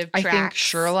definitive tracks, I think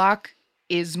Sherlock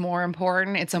is more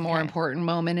important. It's a more important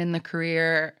moment in the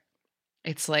career.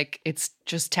 it's like it's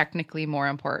just technically more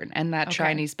important. And that Okay.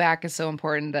 Shiny's back is so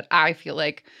important that I feel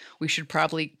like we should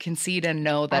probably concede and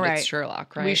know that All right. it's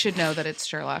Sherlock, right? We should know that it's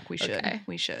Sherlock. We should. Okay.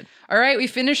 We should. All right, we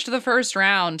finished the first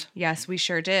round. Yes, we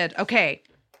sure did. Okay.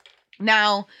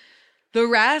 Now, the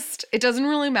rest, it doesn't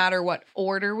really matter what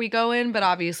order we go in, but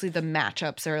obviously the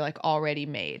matchups are like already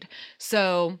made.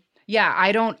 So, Yeah,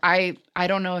 I don't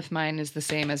know if mine is the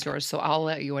same as yours, so I'll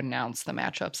let you announce the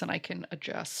matchups and I can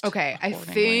adjust. okay, I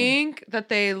accordingly. think that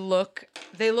they look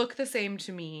the same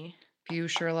to me. View,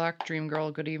 Sherlock, Dream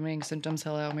Girl, Good Evening, Symptoms,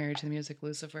 Hello, Married to the Music,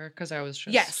 Lucifer, because I was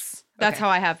just Yes, that's Okay. how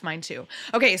I have mine too.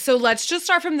 Okay, so let's just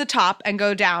start from the top and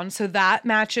go down. So that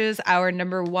matches our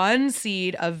number 1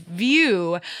 seed of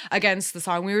View against the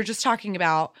song we were just talking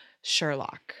about,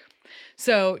 Sherlock.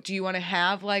 So do you want to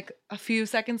have like a few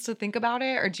seconds to think about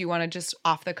it, or do you want to just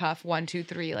off the cuff 1, 2,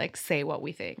 3 like say what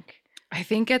we think? I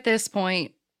think at this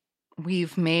point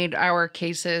we've made our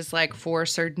cases like for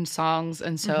certain songs,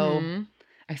 and so Mhm.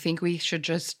 I think we should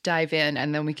just dive in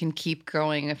and then we can keep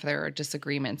going if there are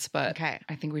disagreements, but Okay.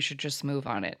 I think we should just move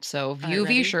on it. So right, View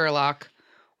v ready? Sherlock.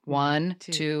 1,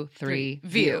 2, 2, 3,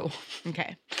 View. View.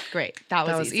 Okay, great. That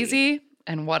was, That was easy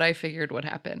and what I figured would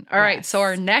happen. All right, so Yes.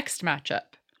 our next matchup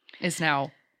is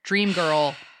now Dream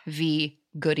Girl v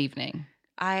Good Evening.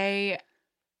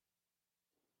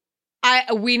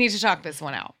 We need to talk this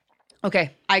one out.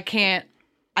 Okay, I can't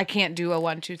do a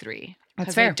 1, 2, 3. That's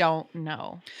 'cause fair. I don't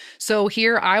know. so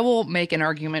here I will make an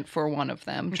argument for one of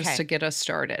them just Okay. to get us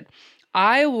started.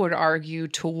 I would argue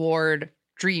toward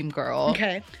Dream Girl.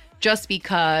 Okay. Just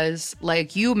because,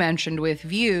 like you mentioned with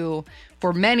View,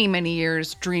 for many, many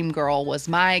years, Dream Girl was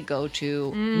my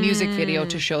go-to music video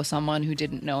to show someone who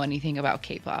didn't know anything about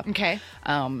K-pop. Okay.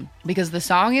 Because the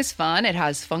song is fun, it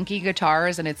has funky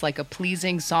guitars, and it's like a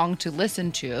pleasing song to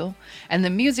listen to. And the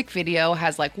music video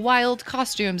has like wild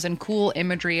costumes and cool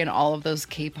imagery and all of those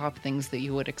K-pop things that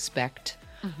you would expect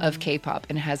of K-pop,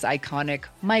 and has iconic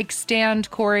mic stand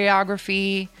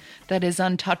choreography that is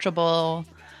untouchable.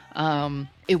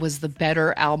 It was the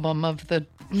better album of the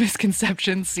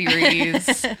Misconception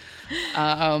series.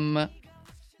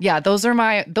 Yeah, those are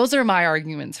my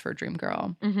arguments for Dream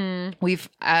Girl. We've,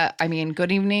 I mean,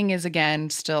 Good Evening is again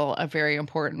still a very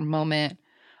important moment,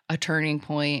 a turning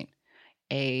point,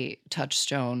 a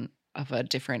touchstone of a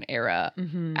different era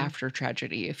after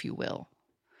tragedy, if you will.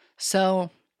 So,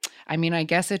 I mean, I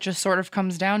guess it just sort of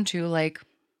comes down to like,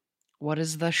 what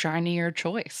is the shinier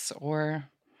choice? Or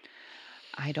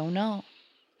I don't know.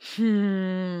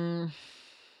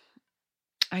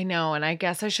 I know, and I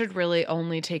guess I should really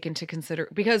only take into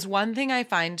because one thing I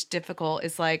find difficult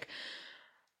is like,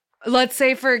 let's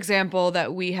say for example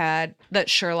that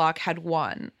Sherlock had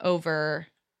won over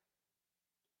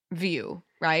View,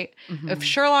 right? If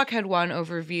Sherlock had won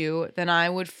over View, then I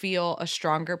would feel a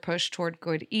stronger push toward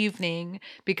Good Evening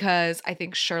because I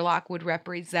think Sherlock would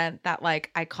represent that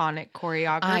like iconic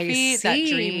choreography that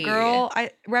Dream see. Girl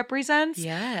represents.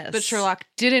 Yes. But Sherlock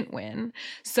didn't win.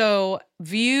 So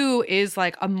View is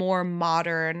like a more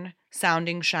modern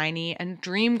sounding Shiny, and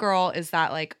Dream Girl is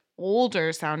that like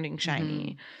older sounding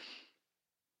Shiny.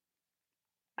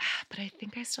 But I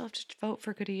think I still have to vote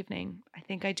for Good Evening. I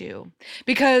think I do.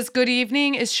 Because Good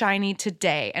Evening is Shiny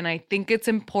today, and I think it's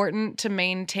important to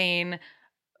maintain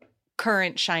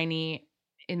current Shiny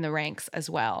in the ranks as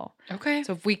well. Okay.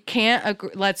 So if we can't agree,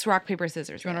 let's rock, paper,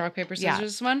 scissors. Do you want to rock, paper, Yeah.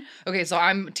 scissors this one? Okay, so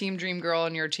I'm Team Dream Girl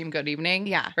and you're Team Good Evening.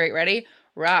 Yeah. Right, ready?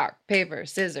 Rock, paper,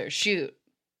 scissors, shoot.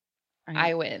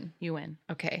 I win. You win.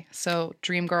 Okay, so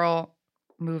Dream Girl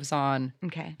moves on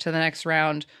Okay. to the next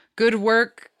round. Good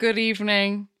work, Good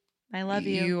Evening. I love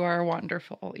you. You are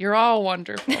wonderful. You're all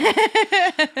wonderful.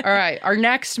 All right, our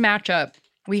next matchup,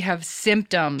 we have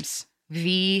Symptoms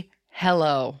v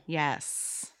Hello.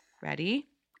 Yes. Ready?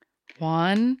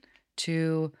 1,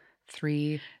 2,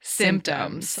 3.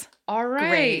 Symptoms. All right.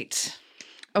 Great.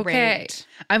 Okay. Great.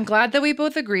 I'm glad that we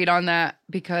both agreed on that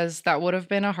because that would have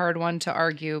been a hard one to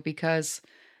argue because,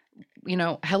 you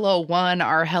know, Hello won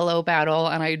our Hello battle,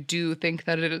 and I do think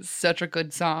that it is such a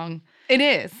good song. It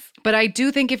is. But I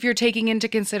do think if you're taking into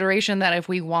consideration that if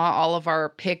we want all of our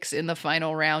picks in the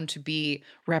final round to be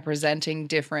representing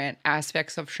different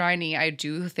aspects of Shiny, I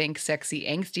do think Sexy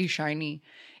Angsty Shiny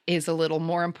is a little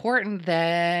more important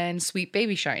than Sweet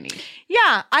Baby Shiny.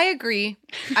 Yeah, I agree.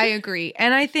 I agree.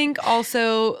 And I think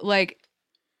also like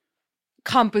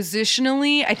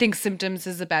compositionally, I think Symptoms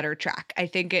is a better track. I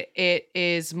think it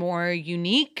is more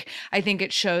unique. I think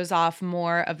it shows off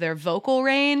more of their vocal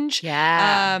range.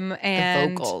 Yeah.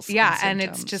 And vocals in yeah, and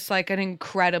it's Symptoms. just like an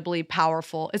incredibly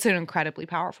powerful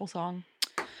song.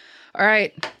 All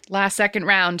right, last second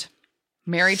round.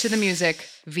 Married to the Music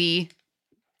v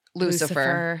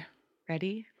Lucifer.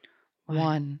 Ready?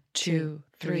 1, 2,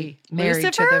 3. Lucifer?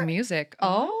 Married to the Music.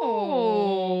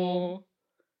 Oh.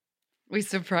 We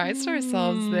surprised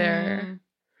ourselves there.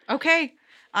 Okay.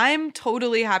 I'm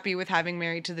totally happy with having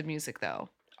Married to the Music, though.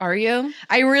 Are you?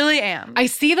 I really am. I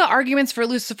see the arguments for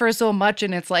Lucifer so much,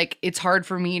 and it's like, it's hard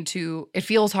for me to, it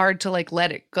feels hard to like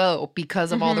let it go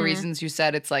because of all the reasons you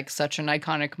said. It's like such an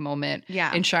iconic moment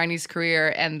in SHINee's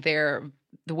career, and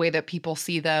the way that people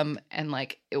see them, and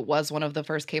like it was one of the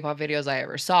first K-pop videos I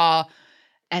ever saw,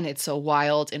 and it's so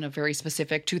wild in a very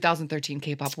specific 2013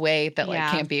 K-pop way that like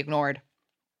can't be ignored.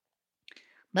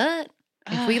 But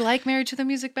if we like Married to the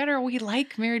Music better, we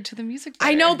like Married to the Music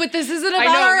better. I know, but this isn't about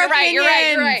our opinions. You're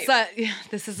right.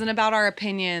 This isn't about our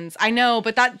opinions. I know,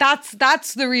 but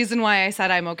that's the reason why I said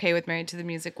I'm okay with Married to the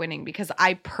Music winning, because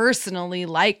I personally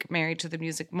like Married to the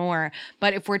Music more.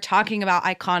 But if we're talking about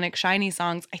iconic SHINee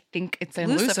songs, I think it's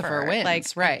Lucifer wins. Like,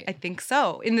 right. I think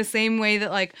so. In the same way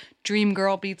that like Dream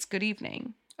Girl beats Good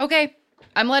Evening. Okay.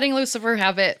 I'm letting Lucifer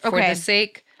have it for the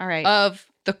sake of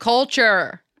the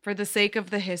culture. For the sake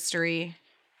of the history,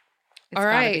 it's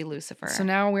gotta be Lucifer. So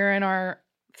now we're in our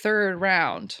third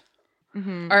round.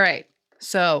 All right.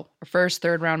 So our first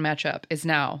third round matchup is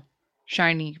now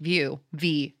SHINee View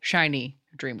v SHINee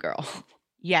Dream Girl.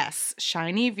 Yes,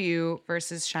 SHINee View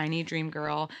versus SHINee Dream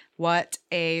Girl. What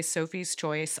a Sophie's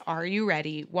choice. Are you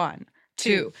ready? 1,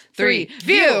 2, 3.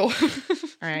 View. All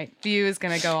right. View is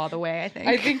gonna go all the way, I think.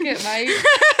 I think it might.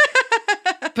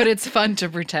 But it's fun to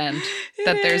pretend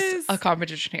that there's a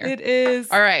competition here. It is.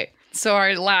 All right. So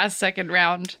our last second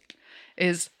round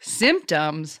is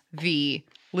Symptoms v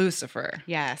Lucifer.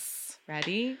 Yes.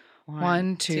 Ready?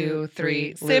 1, 2,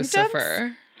 3. Symptoms?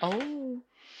 Lucifer. Oh.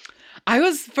 I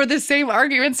was for the same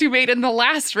arguments you made in the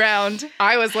last round.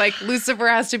 I was like, Lucifer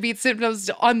has to beat Symptoms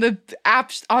on the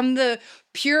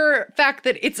pure fact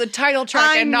that it's a title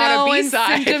track and not a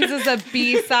B-side. Symptoms is a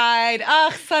B-side.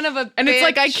 Ugh, son of a bitch. And it's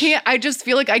like, I just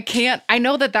feel like I can't. I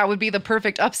know that would be the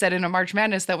perfect upset in a March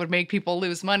Madness that would make people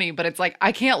lose money, but it's like,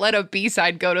 I can't let a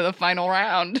B-side go to the final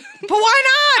round. But why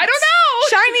not? I don't know.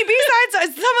 SHINee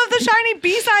B-sides, some of the SHINee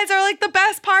B-sides are like the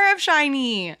best part of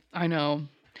SHINee. I know.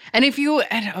 And if you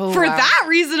for that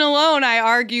reason alone, I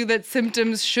argue that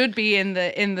Symptoms should be in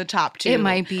the top 2. It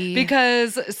might be.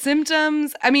 Because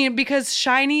because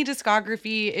SHINee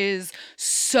discography is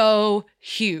so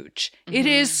huge. It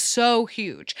is so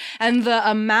huge. And the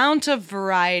amount of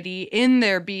variety in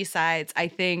their B-sides, I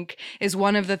think, is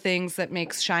one of the things that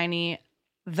makes SHINee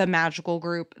the magical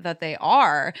group that they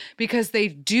are, because they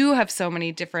do have so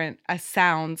many different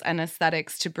sounds and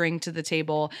aesthetics to bring to the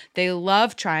table. They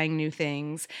love trying new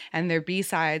things, and their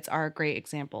B-sides are a great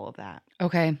example of that.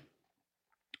 Okay.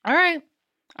 All right.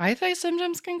 I think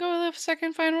Symptoms can go to the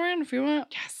second final round if you want.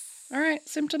 Yes. All right.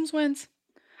 Symptoms wins.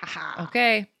 Haha.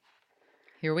 Okay.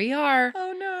 Here we are.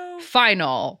 Oh no.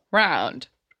 Final round.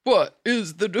 What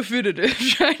is the definitive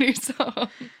SHINee song?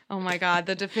 Oh my god,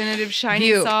 the definitive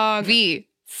SHINee song. V.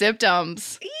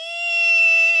 Symptoms.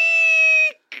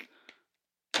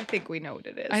 I think we know what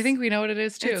it is. I think we know what it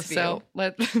is too. It's so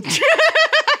let's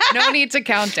no need to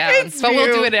count down. It's but View.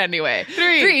 We'll do it anyway.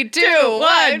 3, 2,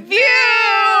 1, View!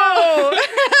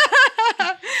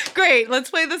 Great. Let's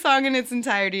play the song in its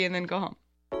entirety and then go home.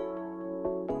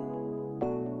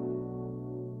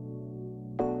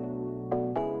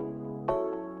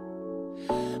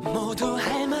 모두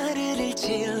할 말을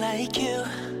잃지 like you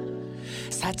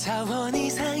 4차원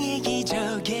이상의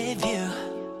기적의 view.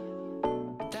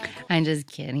 I'm just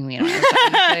kidding. We don't have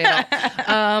time to play it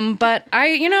all. But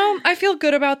I feel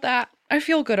good about that. I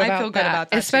feel good about that,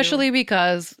 especially too.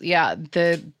 Because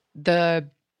the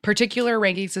particular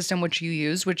ranking system which you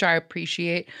used, which I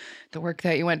appreciate the work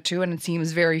that you went to, and it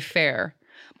seems very fair.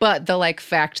 But the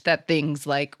fact that things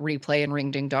like Replay and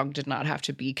Ring Ding Dong did not have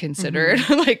to be considered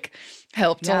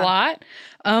helped a lot.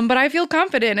 But I feel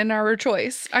confident in our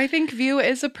choice. I think View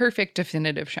is a perfect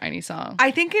definitive SHINee song. I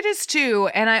think it is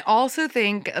too, and I also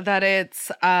think that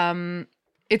it's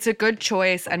a good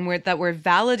choice, and we're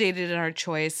validated in our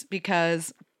choice,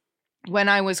 because when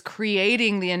I was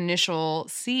creating the initial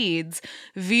seeds,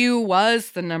 View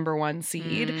was the number 1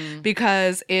 seed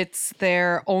because it's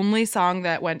their only song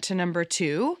that went to number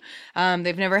 2.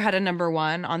 They've never had a number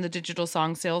 1 on the digital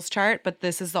song sales chart, but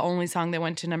this is the only song that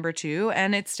went to number 2,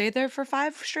 and it stayed there for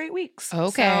 5 straight weeks.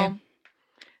 Okay.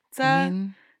 So it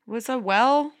was a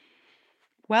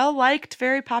well-liked,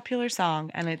 very popular song,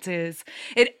 and it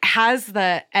has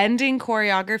the ending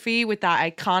choreography with that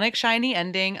iconic SHINee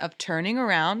ending of turning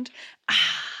around.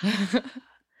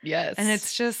 Yes. And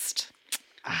it's just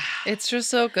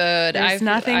so good. There's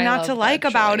nothing not to like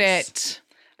about it.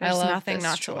 There's love nothing this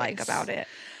not to like choice. about it.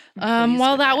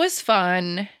 Well, that was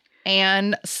fun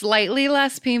and slightly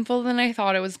less painful than I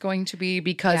thought it was going to be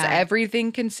because Yeah.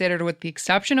 everything considered, with the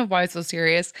exception of Why So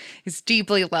Serious, is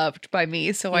deeply loved by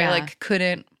me. So I Yeah.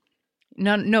 couldn't.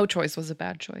 No choice was a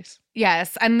bad choice.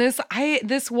 Yes, and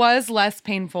this was less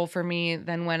painful for me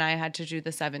than when I had to do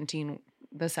the 17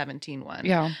 one.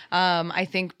 Yeah. I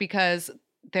think because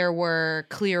there were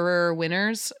clearer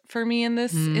winners for me in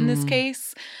this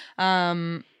case.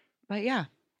 But yeah,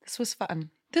 this was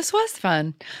fun. This was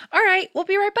fun. All right, we'll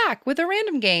be right back with a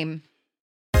random game.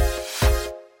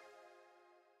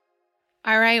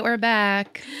 All right, we're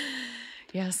back.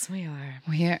 Yes, we are.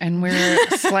 We're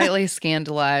slightly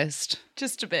scandalized.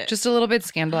 Just a bit. Just a little bit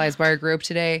scandalized by our group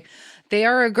today. They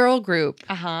are a girl group,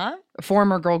 uh-huh. a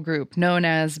former girl group known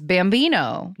as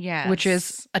Bambino, Yes. which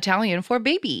is Italian for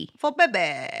baby. For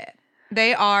baby.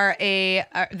 They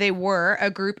were a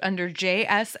group under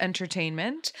JS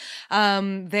Entertainment.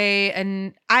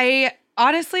 I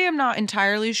honestly am not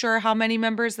entirely sure how many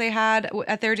members they had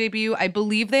at their debut. I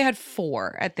believe they had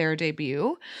 4 at their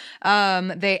debut.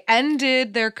 They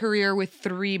ended their career with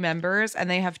 3 members, and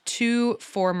they have 2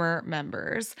 former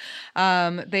members.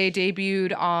 They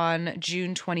debuted on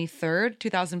June 23rd,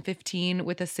 2015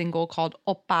 with a single called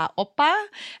Oppa Oppa,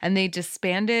 and they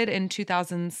disbanded in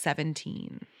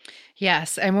 2017.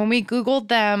 Yes, and when we Googled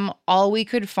them, all we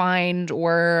could find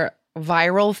were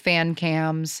viral fan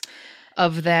cams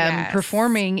of them Yes.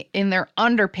 performing in their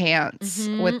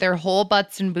underpants with their whole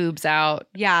butts and boobs out.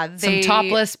 Yeah, Some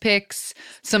topless pics,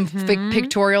 some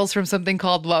pictorials from something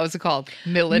called, what was it called?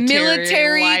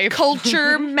 Military Life.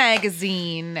 Culture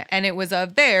Magazine, and it was a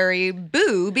very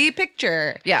booby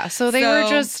picture. Yeah, so they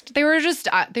were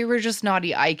just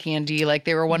naughty eye candy. Like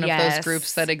they were one of Yes. those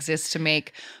groups that exist to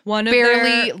make One of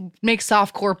make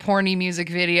softcore porny music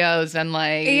videos and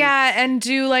and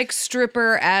do like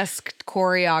stripper-esque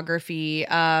choreography.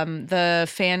 The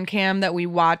fan cam that we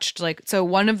watched, so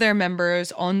one of their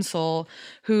members, Onsol,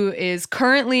 who is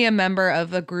currently a member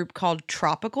of a group called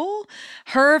Tropical,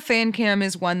 her fan cam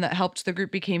is one that helped the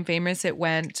group become famous. It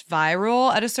went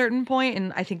viral at a certain point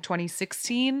in, I think,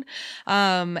 2016.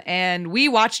 And we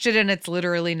watched it, and it's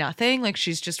literally nothing. Like,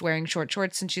 she's just wearing short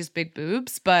shorts and she's big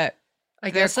boobs, but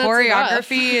I their guess that's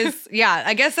choreography is,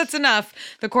 I guess that's enough.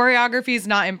 The choreography is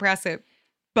not impressive,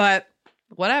 but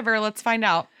whatever, let's find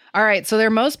out. All right, so their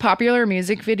most popular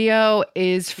music video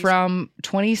is from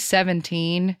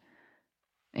 2017.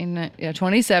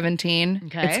 2017.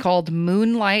 Okay. It's called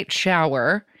Moonlight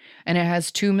Shower, and it has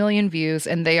 2 million views,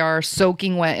 and they are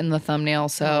soaking wet in the thumbnail.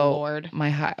 So Oh, Lord. my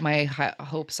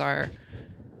hopes are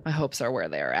where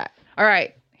they're at. All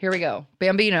right, here we go.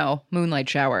 Bambino, Moonlight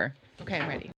Shower. Okay, I'm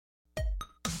ready.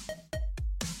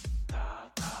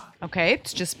 Okay,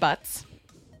 it's just butts.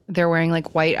 They're wearing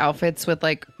like white outfits with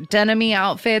like denim-y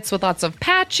outfits with lots of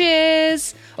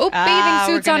patches. Oh,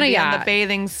 bathing suits on a yacht. The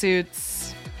bathing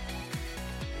suits.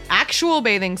 Actual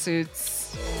bathing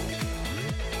suits.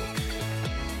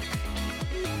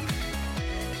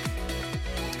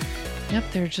 Yep,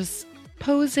 they're just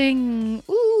posing.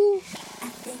 Ooh.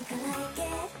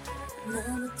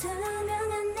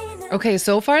 Okay,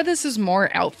 so far this is more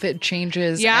outfit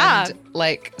changes and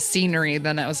like scenery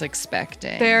than I was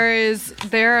expecting.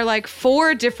 There are like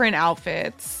 4 different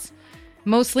outfits.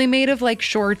 Mostly made of like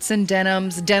shorts and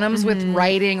denims with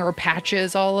writing or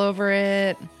patches all over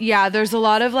it. Yeah, there's a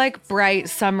lot of like bright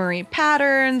summery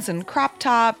patterns and crop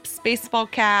tops, baseball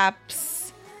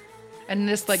caps. And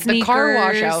this like the car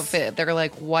wash Sneakers. outfit, they're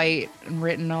like white and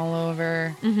written all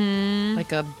over.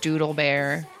 Like a doodle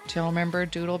bear. Do y'all remember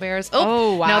doodle bears?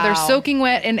 Oh, wow. Now they're soaking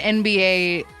wet in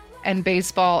NBA and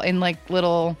baseball in like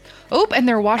little. Oh, and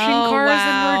they're washing cars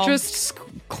and we're just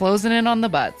closing in on the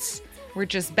butts. We're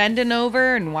just bending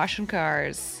over and washing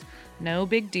cars. No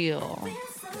big deal.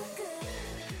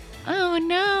 Oh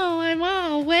no, I'm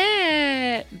all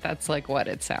wet. That's like what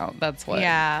it sounds. That's what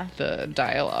the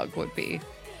dialogue would be.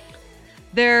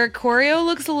 Their choreo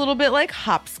looks a little bit like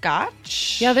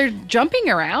hopscotch. Yeah, they're jumping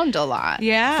around a lot.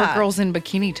 Yeah. For girls in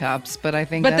bikini tops, but I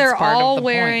think But that's they're part all of the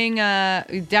wearing,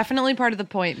 definitely part of the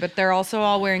point, but they're also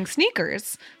all wearing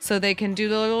sneakers so they can do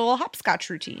the little hopscotch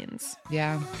routines point.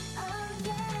 Yeah.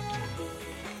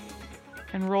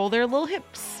 and roll their little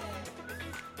hips.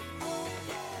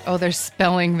 Oh, they're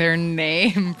spelling their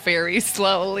name very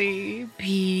slowly.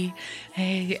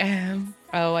 P-A-M.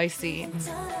 Oh, I see.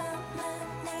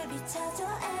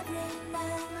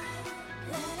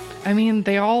 I mean,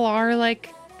 they all are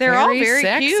like They're all very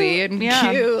sexy cute. and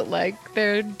Yeah. cute. Like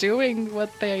they're doing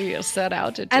what they set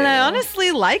out to do. And I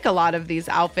honestly like a lot of these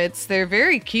outfits. They're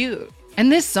very cute.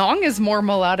 And this song is more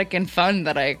melodic and fun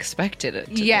than I expected it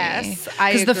to be. Yes,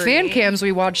 I Because the fan agree. cams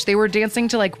we watched, they were dancing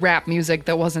to like rap music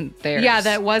that wasn't theirs. Yeah,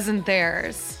 that wasn't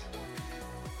theirs.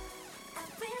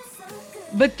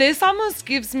 But this almost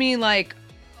gives me like,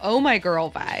 oh my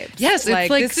girl vibes. Yes, it's, like,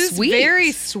 this sweet. is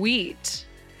very sweet.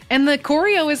 And the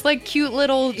choreo is like cute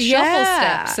little shuffle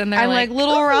steps. And they're like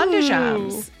little ronde "Ooh."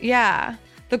 jams. Yeah.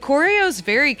 The choreo's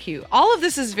very cute. All of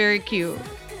this is very cute.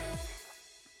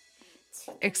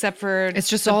 Except for It's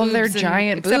just the all of their boobs and-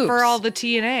 giant except for boobs. all the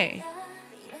TNA.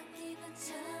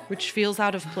 Which feels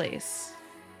out of place.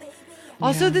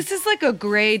 Also, this is like a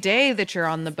gray day that you're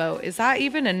on the boat. Is that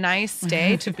even a nice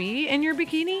day to be in your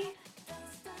bikini?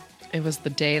 It was the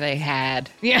day they had.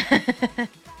 Yeah.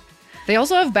 They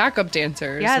also have backup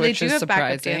dancers. Yeah, they which do is have surprising.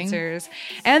 backup dancers.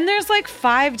 And there's like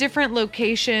 5 different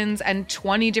locations and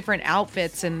 20 different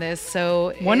outfits in this.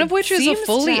 So One it of which is a seems to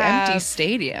fully empty have-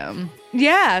 stadium.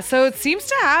 Yeah, so it seems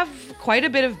to have quite a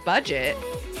bit of budget.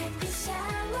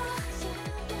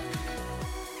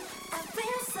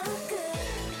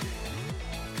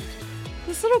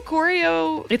 This little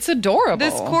choreo, It's adorable.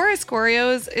 this chorus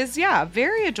choreo is yeah,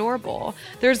 very adorable.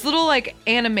 There's little like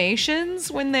animations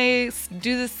when they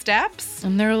do the steps,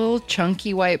 And they're little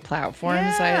chunky white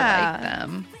platforms. I Yeah. like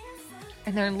them.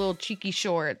 and they're in little cheeky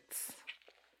shorts.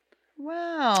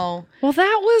 Wow. Well,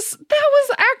 that was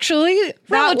actually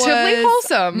relatively That was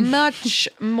wholesome. Much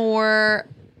more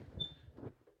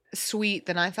sweet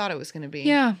than I thought it was going to be.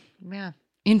 Yeah. Yeah.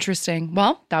 Interesting.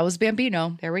 Well, that was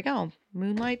Bambino. There we go.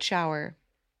 Moonlight shower.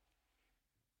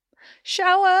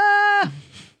 Shower.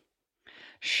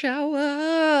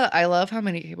 Shower. I love how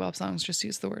many K-pop songs just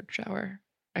use the word shower.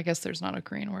 I guess there's not a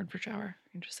Korean word for shower.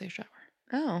 You can just say shower.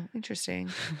 Oh, interesting.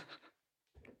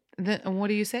 Then what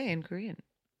do you say in Korean?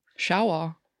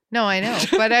 Shower. No, I know,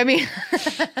 but I mean,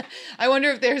 I wonder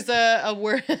if there's a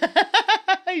word.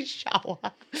 Shower.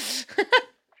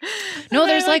 No,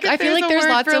 there's like, I feel like there's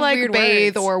lots of like weird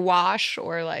bathe words. or wash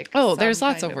or like. Oh, some there's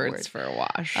lots kind of words word. for a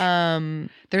wash. Um.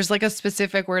 There's like a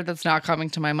specific word that's not coming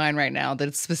to my mind right now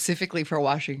that's specifically for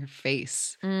washing your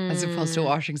face as opposed to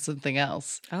washing something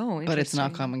else. Oh, But it's not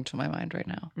interesting. coming to my mind right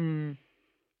now. Mm.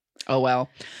 Oh well.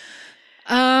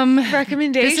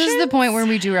 Recommendations. This is the point where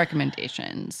we do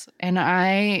recommendations, and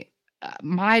I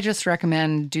just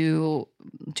recommend do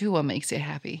what makes you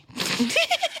happy.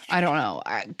 I don't know.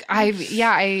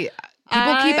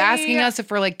 People keep asking us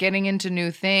if we're like getting into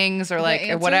new things or like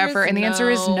answer whatever, is and the answer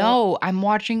is no. no. I'm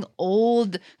watching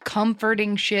old,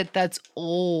 comforting shit that's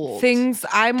old. things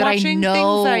I'm that I watching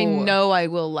things that I know. know I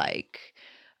will like,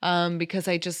 because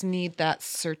I just need that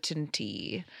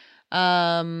certainty.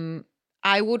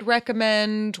 I would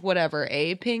recommend whatever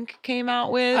A Pink came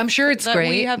out with. I'm sure it's that We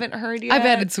great. haven't heard yet. I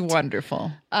bet it's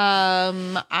wonderful.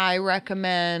 I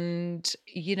recommend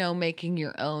making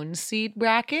your own seed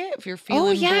bracket if you're feeling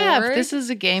Oh yeah, bored. if this is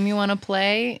a game you want to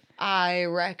play, I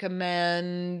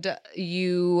recommend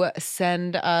you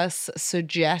send us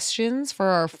suggestions for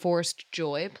our Forced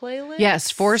Joy playlist. yes,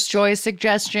 forced joy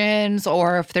suggestions,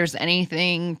 or if there's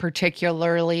anything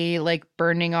particularly like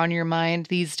burning on your mind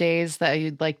these days that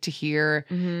you'd like to hear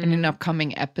in an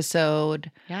upcoming episode.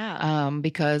 Yeah.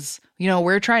 Because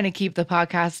we're trying to keep the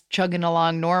podcast chugging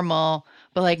along normal,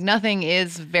 but like nothing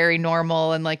is very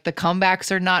normal, and like the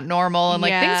comebacks are not normal, and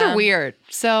like things Yeah. are weird.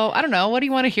 So I don't know. What do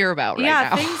you want to hear about right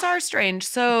now? Things are strange.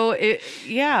 So,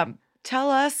 tell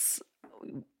us.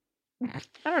 I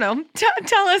don't know.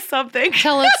 Tell us something.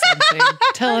 Tell us something.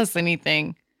 Tell us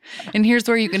anything. And here's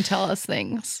where you can tell us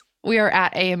things. We are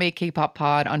at AMA K-Pop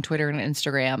Pod on Twitter and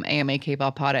Instagram,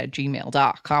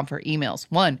 amakpoppod@gmail.com for emails,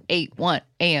 181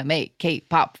 AMA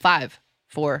K-Pop 5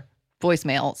 for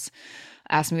voicemails.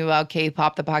 Ask Me About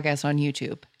K-Pop, the podcast on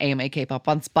YouTube, AMA K-Pop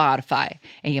on Spotify,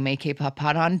 AMA K-Pop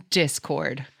Pod on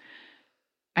Discord.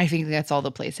 I think that's all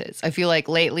the places. I feel like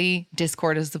lately,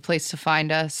 Discord is the place to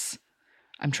find us.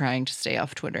 I'm trying to stay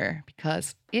off Twitter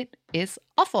because it is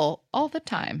awful all the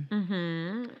time.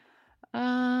 Mm-hmm.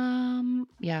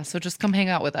 Yeah, so just come hang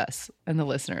out with us and the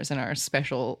listeners in our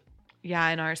special Yeah,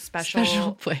 in our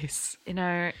special place. in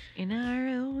our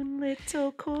own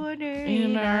little corner,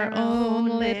 In our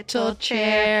own little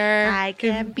chair, I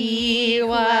can be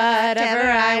whatever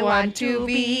I want to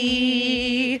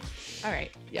be. All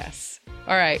right. Yes.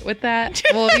 All right, with that,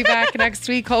 we'll be back next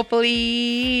week,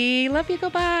 hopefully. Love you,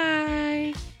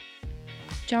 goodbye.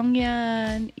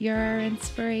 Jonghyun, you're our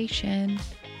inspiration.